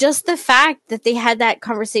 like just the fact that they had that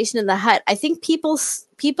conversation in the hut, I think people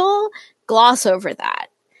gloss over that.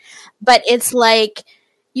 But it's like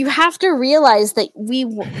you have to realize that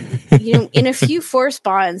in a few Force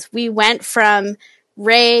bonds, we went from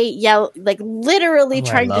Rey literally Oh, I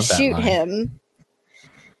trying to love that shoot line. him,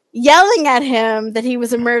 yelling at him that he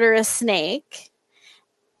was a murderous snake.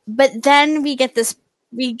 But then we get this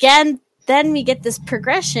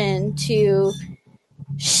progression to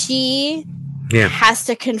she has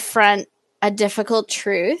to confront a difficult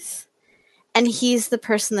truth, and he's the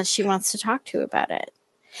person that she wants to talk to about it.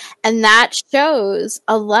 And that shows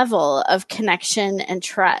a level of connection and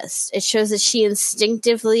trust. It shows that she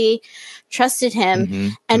instinctively trusted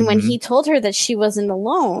him. And when he told her that she wasn't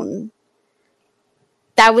alone,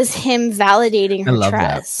 that was him validating I her love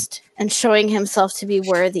that. trust and showing himself to be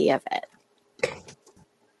worthy of it.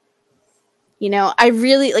 You know, I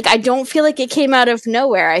really I don't feel like it came out of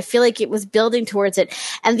nowhere. I feel like it was building towards it.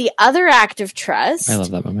 And the other act of trust I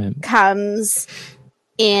love that moment. comes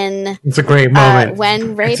in It's a great moment.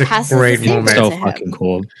 when Rey It's a passes the great saber moment. to So him. fucking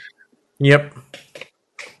cool. Yep.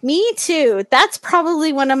 Me too. That's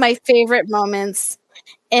probably one of my favorite moments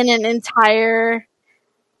in an entire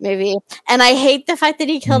movie. And I hate the fact that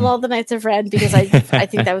he killed all the Knights of Ren because I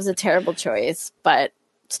think that was a terrible choice, but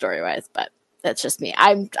story-wise, but that's just me.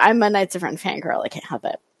 I'm a Knights of Ren fangirl. I can't help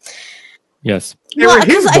it. Yes. They were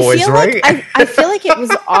his 'cause boys, right? I feel like it was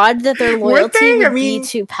odd that their Weren't loyalty they? would I mean- be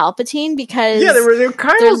to Palpatine because Yeah, they were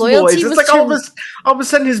Kylo's loyalty boys. It's was like to- all of a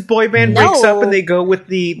sudden his boy band breaks up and they go with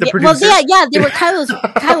the yeah, producer. well, yeah, they were Kylo's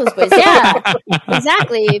boys. Yeah,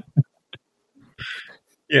 exactly.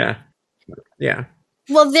 Yeah. Yeah.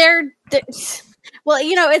 Well, well,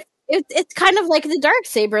 you know, it's kind of like the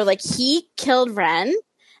Darksaber. Like he killed Ren,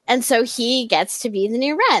 and so he gets to be the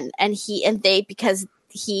new Ren, because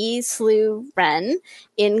he slew Ren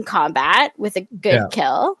in combat with a good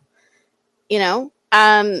kill. You know,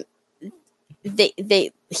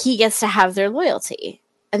 he gets to have their loyalty,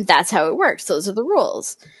 and that's how it works. Those are the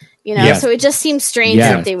rules. You know, Yes. so it just seems strange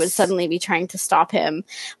Yes. that they would suddenly be trying to stop him.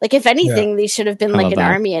 Like, if anything, they should have been I like love an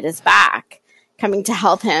that. army at his back, coming to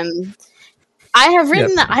help him. I've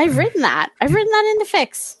written that into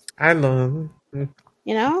Fix. I love him.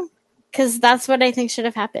 You know, because that's what I think should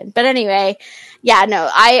have happened. But anyway, yeah, no,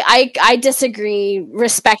 I disagree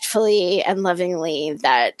respectfully and lovingly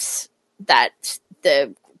that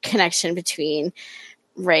the connection between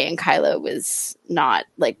Rey and Kylo was not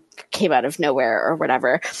like came out of nowhere or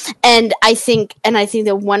whatever. And I think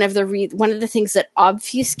that one of the things that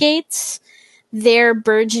obfuscates their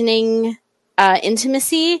burgeoning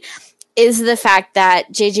intimacy is the fact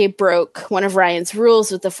that JJ broke one of Ryan's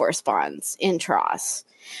rules with the Force bonds in Tross,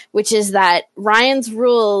 which is that Ryan's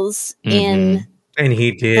rules in And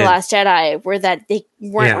he did. The Last Jedi were that they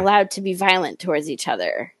weren't Yeah. allowed to be violent towards each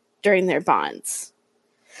other during their bonds.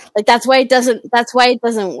 Like that's why it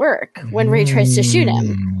doesn't work when Rey tries to shoot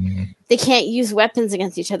him. They can't use weapons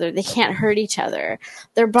against each other. They can't hurt each other.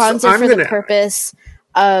 Their bonds So are I'm for the gonna- purpose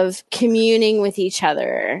of communing with each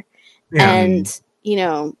other Yeah. and, you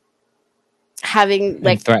know, having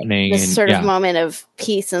like and threatening this and sort of yeah. moment of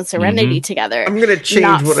peace and serenity together. I'm gonna change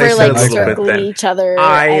not what for I said like a little bit circling then. each other.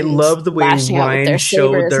 I and love the way lashing out with Ryan their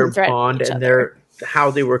showed sabers their and threatening bond each and other.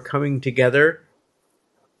 how they were coming together.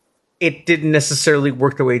 It didn't necessarily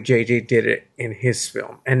work the way JJ did it in his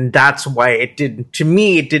film. And that's why it didn't, to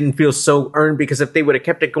me, it didn't feel so earned, because if they would have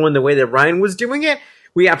kept it going the way that Ryan was doing it,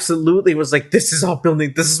 we absolutely was like, this is all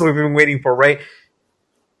building, this is what we've been waiting for, right?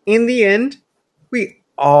 In the end, we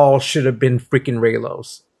all should have been freaking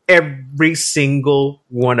Raylos. Every single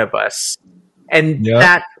one of us. and Yep.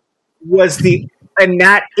 that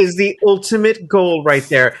is the ultimate goal right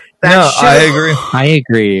there. That No, should I have- agree. I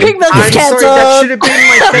agree. Pink Milk is I'm canceled. sorry, that should have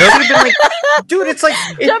been like, dude, it's like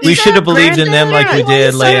We should have believed in them like we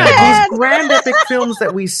did Leia and these Han. grand epic films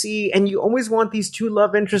that we see, and you always want these two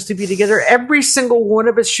love interests to be together. Every single one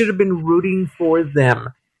of us should have been rooting for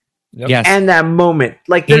them. Yep. Yes. And that moment,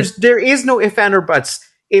 like there is no if and or buts.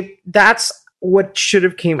 If that's what should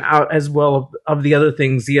have came out as well of the other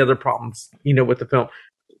things, the other problems, with the film.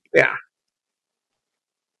 Yeah.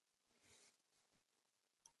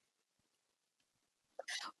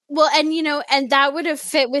 Well, and and that would have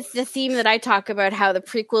fit with the theme that I talk about, how the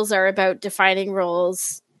prequels are about defining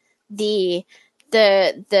roles. The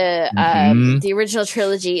original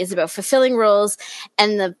trilogy is about fulfilling roles,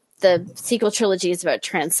 and the sequel trilogy is about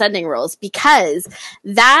transcending roles. Because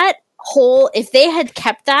that whole, if they had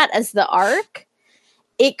kept that as the arc,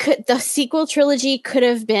 the sequel trilogy could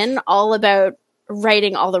have been all about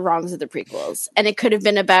righting all the wrongs of the prequels, and it could have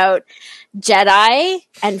been about Jedi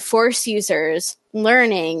and Force users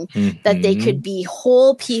learning that they could be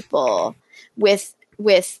whole people with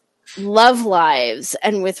love lives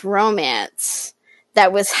and with romance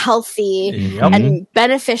that was healthy Yep. and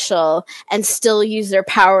beneficial, and still use their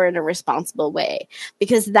power in a responsible way.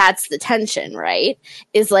 Because that's the tension, right?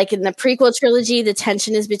 Is like in the prequel trilogy, the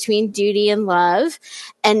tension is between duty and love.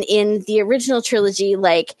 And in the original trilogy,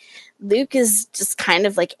 like, Luke is just kind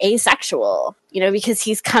of like asexual, because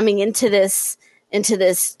he's coming into this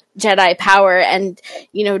Jedi power, and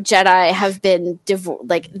Jedi have been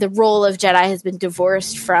the role of Jedi has been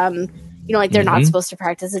divorced from, they're not supposed to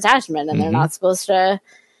practice attachment, and they're not supposed to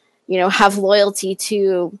have loyalty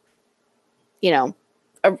to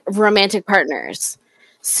romantic partners.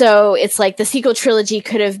 So it's like the sequel trilogy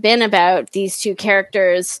could have been about these two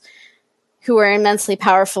characters who are immensely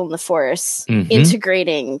powerful in the Force,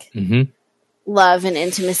 integrating love and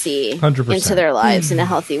intimacy 100%. into their lives in a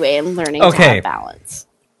healthy way, and learning to Okay. have balance.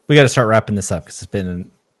 We got to start wrapping this up because it's been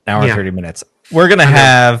an hour and Yeah. 30 minutes. We're gonna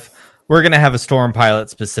have a Storm Pilot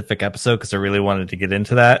specific episode because I really wanted to get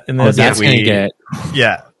into that. And Oh, that's gonna get but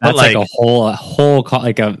that's like a whole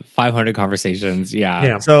like a 500 conversations.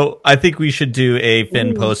 Yeah. So I think we should do a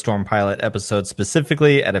Finn post Storm Pilot episode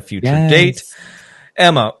specifically at a future Yes. date.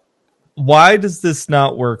 Emma, why does this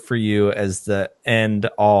not work for you as the end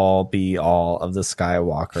all be all of the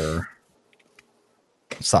Skywalker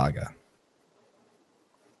saga?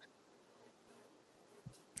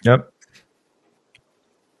 Yep.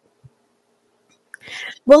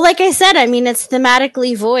 Well, like I said, I mean, it's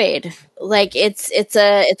thematically void. Like it's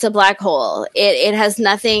a black hole. It has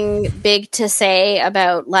nothing big to say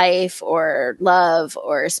about life or love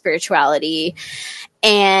or spirituality.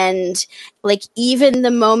 And like even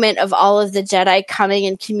the moment of all of the Jedi coming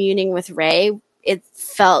and communing with Rey, it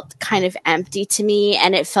felt kind of empty to me,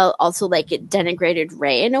 and it felt also like it denigrated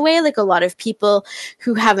Rey in a way. Like a lot of people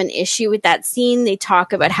who have an issue with that scene, they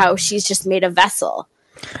talk about how she's just made a vessel.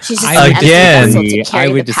 She's just an empty vessel to carry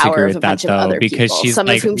I would the power disagree of with a that bunch of though, other because people, she's some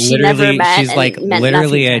like of whom she never literally, met, she's and like meant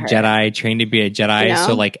literally a nothing to her. Jedi trained to be a Jedi. You know?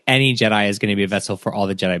 So like any Jedi is going to be a vessel for all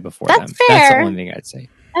the Jedi before That's them. That's the fair. only thing I'd say.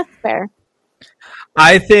 That's fair.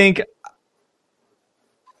 I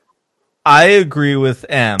agree with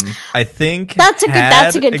M. I think That's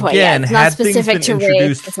a good point. Yeah, Again, it's not had things specific been to Rey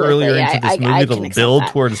introduced specifically. earlier into this I movie can to accept build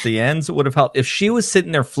that. towards the ends, it would have helped. If she was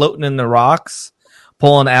sitting there floating in the rocks,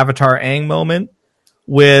 pulling Avatar Aang moment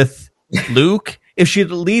with Luke, if she'd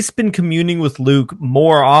at least been communing with Luke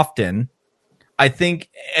more often, I think,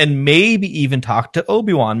 and maybe even talked to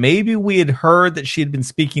Obi-Wan. Maybe we had heard that she had been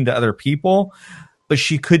speaking to other people, but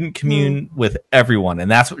she couldn't commune with everyone,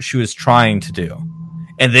 and that's what she was trying to do.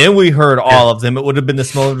 And then we heard all of them. It would have been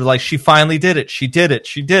this moment of like, she finally did it. She did it.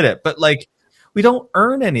 She did it. But like, we don't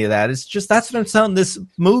earn any of that. It's just, that's what I'm saying. This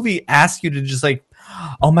movie asks you to just like,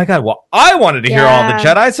 oh my God, well, I wanted to hear all the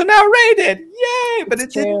Jedi, so now Rey did. Yay. But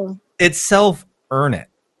it didn't itself earn it.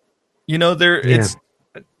 It's,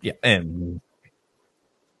 and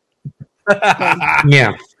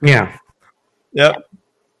yep.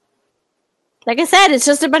 Like I said, it's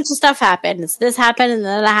just a bunch of stuff happened. It's this happened, and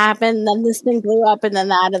then that happened, and then this thing blew up, and then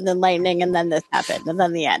that, and then lightning, and then this happened, and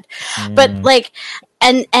then the end. But like,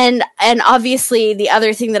 and obviously, the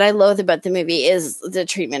other thing that I loathe about the movie is the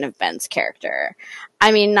treatment of Ben's character.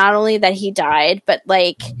 I mean, not only that he died, but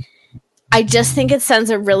like, I just think it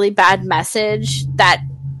sends a really bad message that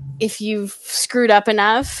if you've screwed up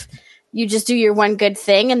enough, you just do your one good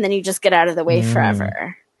thing, and then you just get out of the way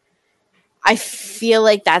forever. I feel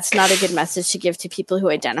like that's not a good message to give to people who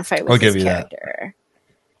identify with his character.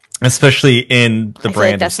 Especially in the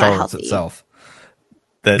brand of that's Star not Wars healthy. itself.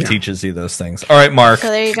 that teaches you those things. All right, Mark. So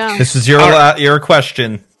there you go. This is your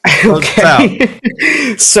question. Okay.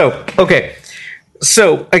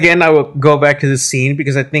 So again, I will go back to this scene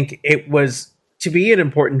because I think it was to be an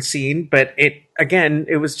important scene, but it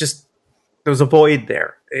was just, there was a void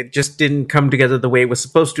there. It just didn't come together the way it was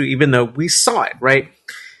supposed to, even though we saw it, right?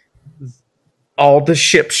 All the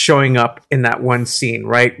ships showing up in that one scene,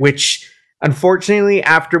 right? Which, unfortunately,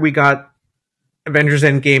 after we got Avengers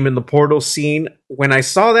Endgame and the portal scene, when I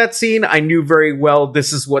saw that scene, I knew very well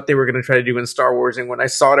this is what they were going to try to do in Star Wars. And when I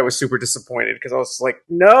saw it, I was super disappointed because I was like,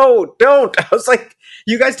 no, don't. I was like,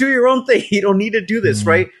 you guys do your own thing. You don't need to do this,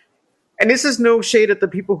 right? And this is no shade at the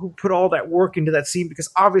people who put all that work into that scene, because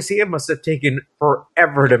obviously it must have taken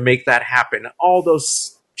forever to make that happen. All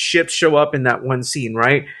those ships show up in that one scene,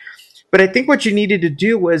 right? But I think what you needed to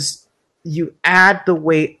do was you add the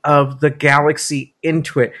weight of the galaxy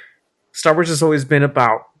into it. Star Wars has always been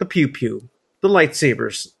about the pew-pew, the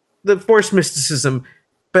lightsabers, the Force mysticism,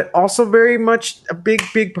 but also very much a big,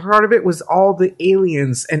 big part of it was all the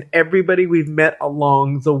aliens and everybody we've met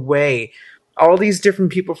along the way. All these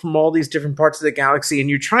different people from all these different parts of the galaxy, and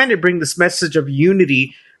you're trying to bring this message of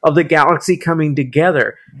unity of the galaxy coming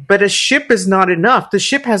together. But a ship is not enough. The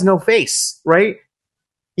ship has no face, right?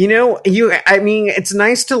 You know, it's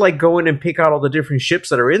nice to like go in and pick out all the different ships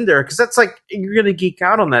that are in there, because that's like, you're going to geek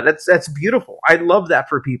out on that. That's beautiful. I love that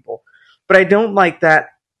for people. But I don't like that,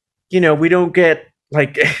 we don't get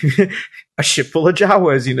like a ship full of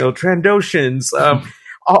Jawas, Trandoshans,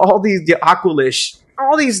 all these, the Aqualish,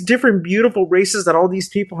 all these different beautiful races that all these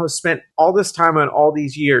people have spent all this time on all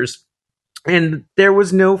these years. And there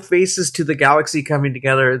was no faces to the galaxy coming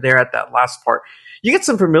together there at that last part. You get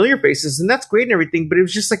some familiar faces, and that's great and everything, but it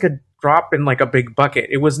was just like a drop in like a big bucket.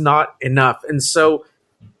 It was not enough. And so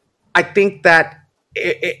I think that,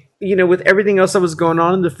 with everything else that was going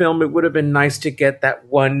on in the film, it would have been nice to get that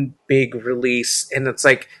one big release. And it's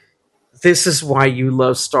like, this is why you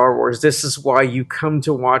love Star Wars. This is why you come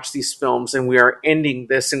to watch these films, and we are ending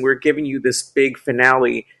this, and we're giving you this big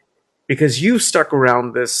finale because you've stuck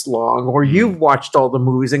around this long, or you've watched all the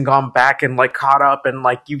movies and gone back and like caught up, and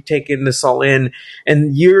like you've taken this all in,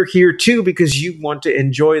 and you're here too because you want to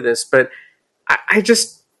enjoy this. But it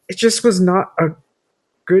just was not a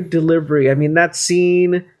good delivery. I mean, that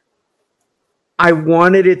scene, I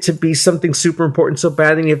wanted it to be something super important so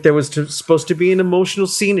badly. If there was supposed to be an emotional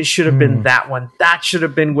scene, it should have been that one. That should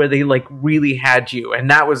have been where they like really had you. And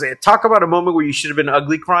that was it. Talk about a moment where you should have been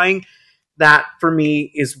ugly crying. That for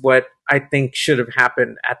me is what I think should have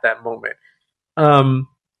happened at that moment.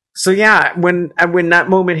 So yeah, when that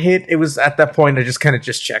moment hit, it was at that point I just kind of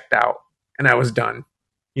just checked out and I was done.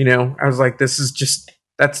 I was like, this is just,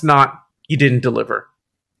 you didn't deliver,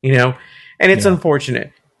 and it's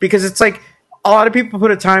unfortunate because it's like, a lot of people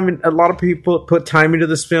put time into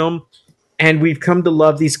this film, and we've come to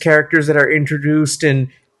love these characters that are introduced, and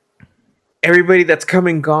everybody that's come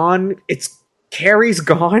and gone, Carrie's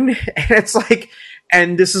gone, and it's like,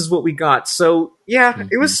 and this is what we got. So yeah,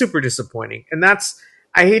 it was super disappointing, and I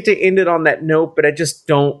hate to end it on that note, but I just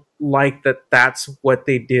don't like that that's what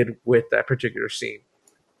they did with that particular scene.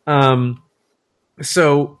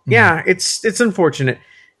 So yeah, it's unfortunate.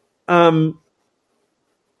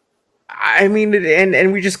 I mean,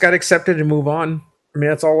 and we just got accepted and move on. I mean,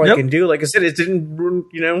 that's all I can do. Like I said, it didn't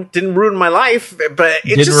ruin my life, but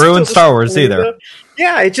it didn't ruin Star Wars either.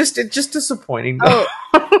 Yeah, it's just disappointing. Oh.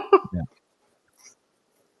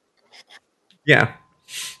 Yeah.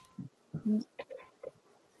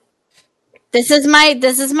 This is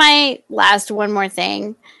my last one more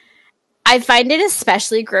thing. I find it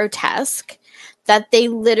especially grotesque that they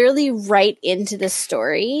literally write into the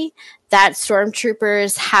story that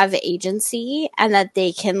stormtroopers have agency and that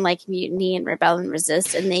they can like mutiny and rebel and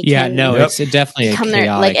resist, and they it's definitely a come chaotic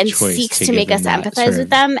there like and choice seeks to make us empathize with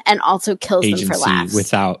them, and also kills them for laughs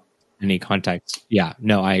without any context. Yeah,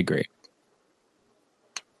 no, I agree.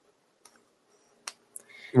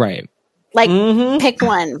 Right, like pick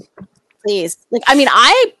one, please. Like, I mean,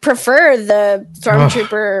 I prefer the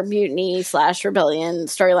stormtrooper mutiny / rebellion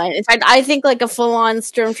storyline. In fact, I think like a full-on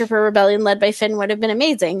stormtrooper rebellion led by Finn would have been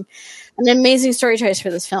amazing. An amazing story choice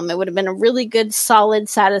for this film. It would have been a really good, solid,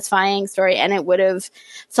 satisfying story, and it would have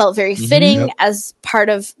felt very fitting as part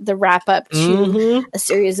of the wrap-up to a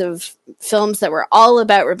series of films that were all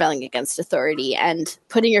about rebelling against authority and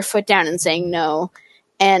putting your foot down and saying no,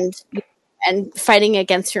 and fighting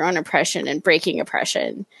against your own oppression and breaking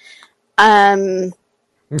oppression. So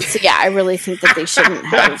yeah, I really think that they shouldn't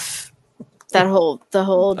have the whole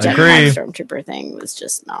jetpack stormtrooper thing was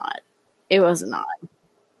just not. It was not.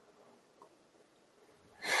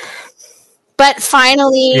 But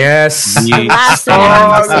finally, Yes. the last thing Oh, I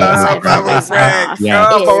I have to say love aside from Baba this Frick. off Yeah.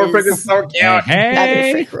 Oh, Baba Frick is is so cute. Hey.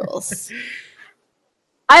 Babu Frick rules.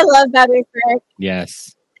 I love Babu Frick.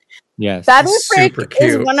 Yes. Yes. Babu He's Frick super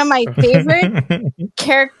is cute. one of my favorite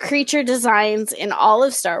creature designs in all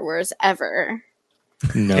of Star Wars ever.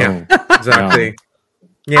 No. Yeah. Exactly.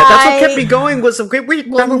 Yeah, that's what kept me going. Was wait,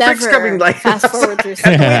 will Baba Frick's never coming. Like, fast forward through I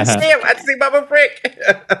have to see him. I have to see Baba Frick.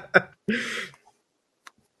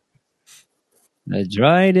 The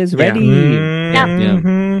droid is Yeah. ready.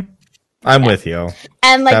 Mhm. I'm with you.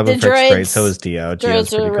 And like Babu the Frick's great. droids, So is Dio. Dio's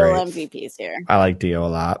droids are pretty real great. MVPs here. I like Dio a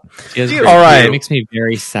lot. Dio's Dio- great. All right. It makes me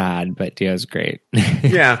very sad, but Dio's great.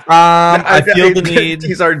 Yeah. I feel the need.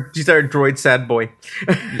 He's our droid sad boy.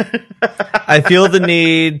 I feel the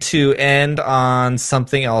need to end on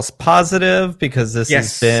something else positive because this has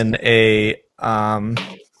Yes. been a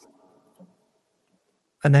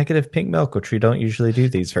negative pink milk, which we don't usually do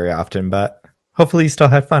these very often, but hopefully you still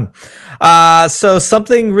had fun. So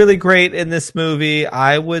something really great in this movie,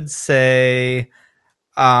 I would say,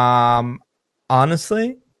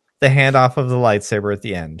 honestly, the handoff of the lightsaber at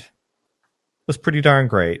the end was pretty darn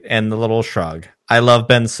great, and the little shrug. I love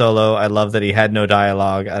Ben Solo. I love that he had no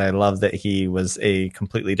dialogue, and I love that he was a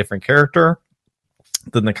completely different character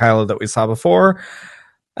than the Kylo that we saw before.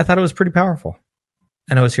 I thought it was pretty powerful,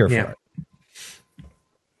 and I was here for it.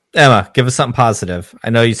 Emma, give us something positive. I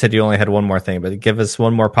know you said you only had one more thing, but give us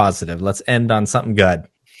one more positive. Let's end on something good.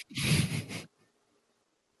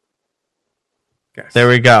 Yes. There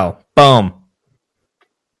we go. Boom.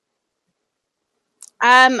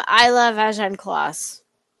 I love Ajan Kloss.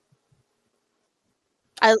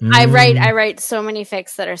 I write so many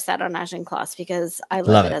fics that are set on Ajan Kloss because I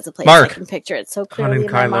love it as a place. Mark. I can picture it so Han clearly and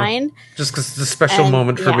in my Kylo. mind. Just because it's a special And,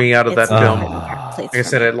 moment for yeah, me out of that it's film. a place Like I for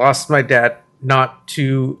said, me. I lost my dad not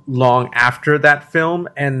too long after that film,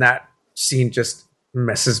 and that scene just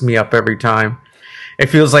messes me up every time. It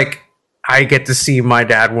feels like I get to see my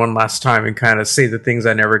dad one last time and kind of say the things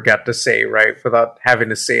I never got to say, right? Without having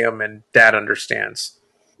to say them, and dad understands.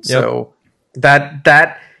 Yep. So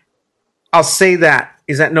that I'll say that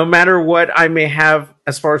is that no matter what I may have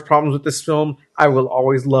as far as problems with this film, I will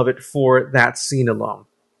always love it for that scene alone.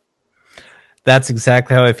 That's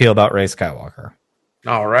exactly how I feel about Rey Skywalker.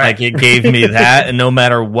 All right. Like, it gave me that, and no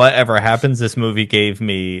matter whatever happens, this movie gave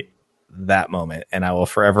me that moment, and I will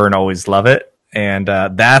forever and always love it. And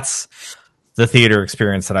that's the theater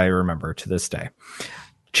experience that I remember to this day.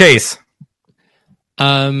 Chase.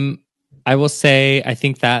 I will say I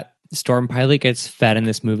think that Storm Pilot gets fed in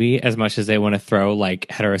this movie as much as they want to throw like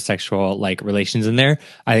heterosexual like relations in there.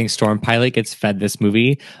 I think Storm Pilot gets fed this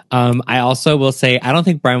movie. I also will say I don't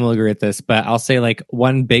think Brian will agree with this, but I'll say like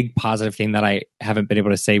one big positive thing that I haven't been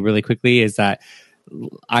able to say really quickly is that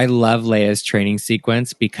I love Leia's training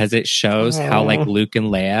sequence because it shows how like Luke and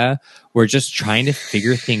Leia were just trying to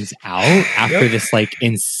figure things out after this like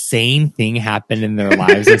insane thing happened in their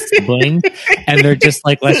lives as siblings. And they're just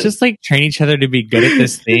like, let's just like train each other to be good at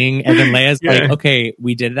this thing. And then Leia's like, okay,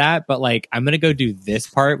 we did that, but like, I'm going to go do this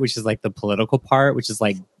part, which is like the political part, which is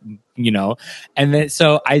like, you know, and then,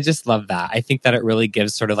 so I just love that. I think that it really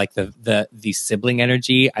gives sort of like the sibling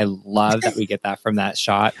energy. I love that we get that from that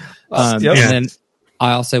shot. And then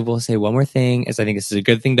I also will say one more thing is I think this is a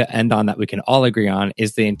good thing to end on that we can all agree on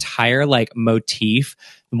is the entire like motif.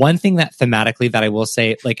 One thing that thematically that I will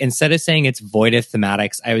say, like instead of saying it's void of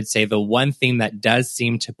thematics, I would say the one thing that does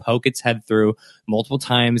seem to poke its head through multiple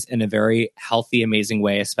times in a very healthy, amazing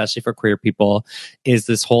way, especially for queer people, is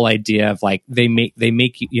this whole idea of like they make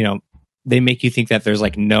you, you know, they make you think that there's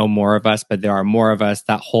like no more of us, but there are more of us.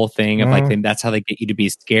 That whole thing of like, that's how they get you to be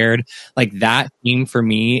scared. Like that theme for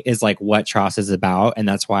me is like what Tross is about. And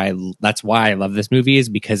that's why I love this movie is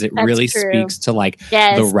because it really speaks to like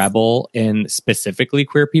the rebel in specifically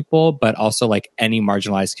queer people, but also like any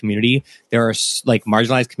marginalized community. There are like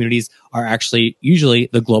marginalized communities are actually usually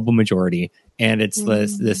the global majority. And it's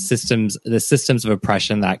the systems of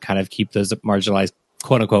oppression that kind of keep those marginalized,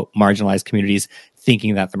 quote unquote, marginalized communities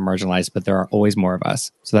thinking that they're marginalized, but there are always more of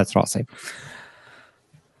us. So that's what I'll say.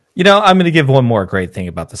 You know, I'm going to give one more great thing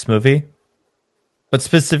about this movie, but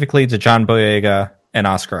specifically to John Boyega and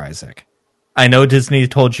Oscar Isaac. I know Disney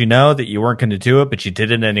told you no, that you weren't going to do it, but you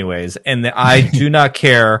did it anyways. And I do not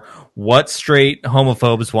care what straight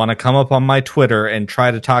homophobes want to come up on my Twitter and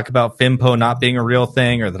try to talk about FIMPO not being a real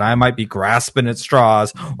thing, or that I might be grasping at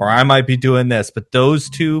straws, or I might be doing this. But those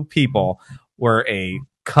two people were a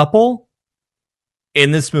couple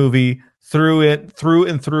in this movie through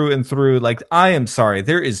and through. Like, I am sorry,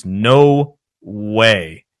 there is no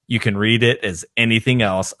way you can read it as anything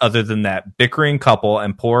else other than that bickering couple,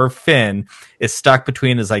 and poor Finn is stuck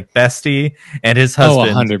between his like bestie and his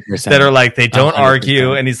husband 100%. that are like, they don't 100%.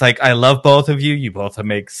 argue, and he's like, I love both of you. You both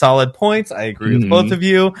make solid points. I agree with both of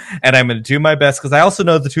you, and I'm going to do my best because I also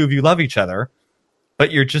know the two of you love each other,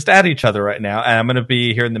 but you're just at each other right now, and I'm going to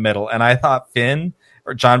be here in the middle. And I thought Finn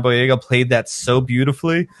or John Boyega played that so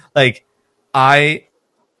beautifully. Like,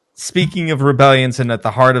 speaking of rebellions and at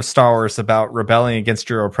the heart of Star Wars about rebelling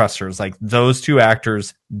against your oppressors, like those two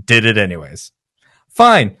actors did it anyways.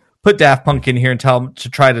 Fine. Put Daft Punk in here and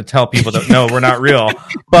try to tell people that no, we're not real,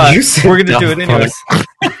 but we're going to do it anyways.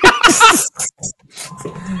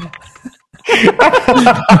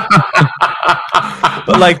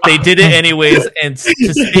 But like they did it anyways. And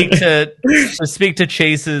to speak to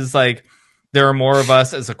Chase's like, there are more of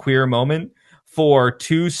us as a queer moment, for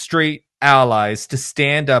two straight allies to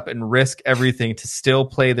stand up and risk everything to still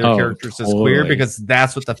play their characters as queer, because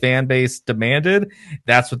that's what the fan base demanded,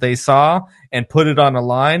 that's what they saw, and put it on a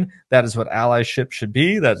line. That is what allyship should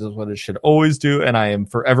be. That is what it should always do, and I am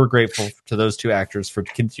forever grateful to those two actors for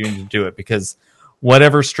continuing to do it, because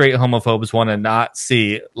whatever straight homophobes want to not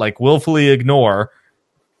see, like willfully ignore,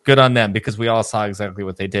 good on them, because we all saw exactly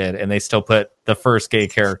what they did, and they still put the first gay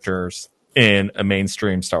characters in a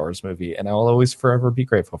mainstream Star Wars movie, and I will always forever be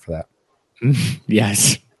grateful for that.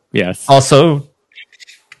 Yes. Also,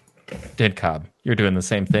 Did Cobb, you're doing the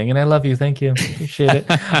same thing, and I love you. Thank you. Appreciate it.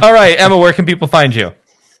 All right, Emma, where can people find you?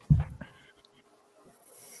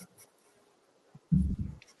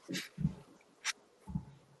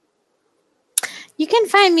 You can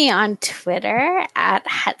find me on Twitter at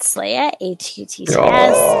Hutsleia,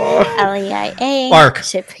 HUTCSLEIA. Mark.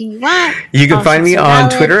 Ship who you want. You can All find me ships are on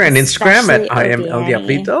valid, Twitter and Instagram at especially I am El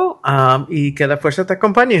Obiani. Diablito. Y que la fuerza te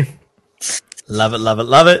acompañe. Love it, love it,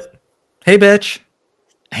 love it. Hey, bitch.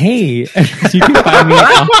 Hey, you can find me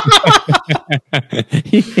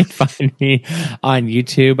you can find me on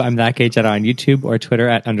YouTube. I'm That Gay Jedi on YouTube, or Twitter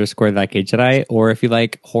at _That Gay Jedi. Or if you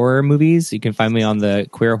like horror movies, you can find me on the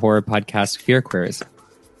queer horror podcast Fear Queers.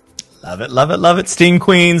 Love it, love it, love it. Steam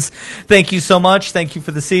Queens, thank you so much. Thank you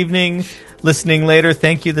for this evening. Listening later,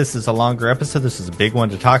 thank you. This is a longer episode. This is a big one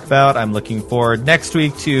to talk about. I'm looking forward next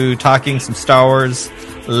week to talking some Star Wars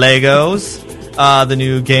Legos. The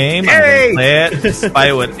new game. I'm going to play it.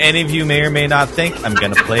 Despite what any of you may or may not think, I'm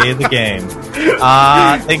going to play the game.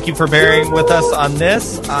 Thank you for bearing with us on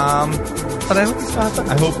this. But I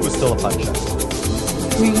hope it was still a fun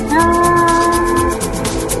show.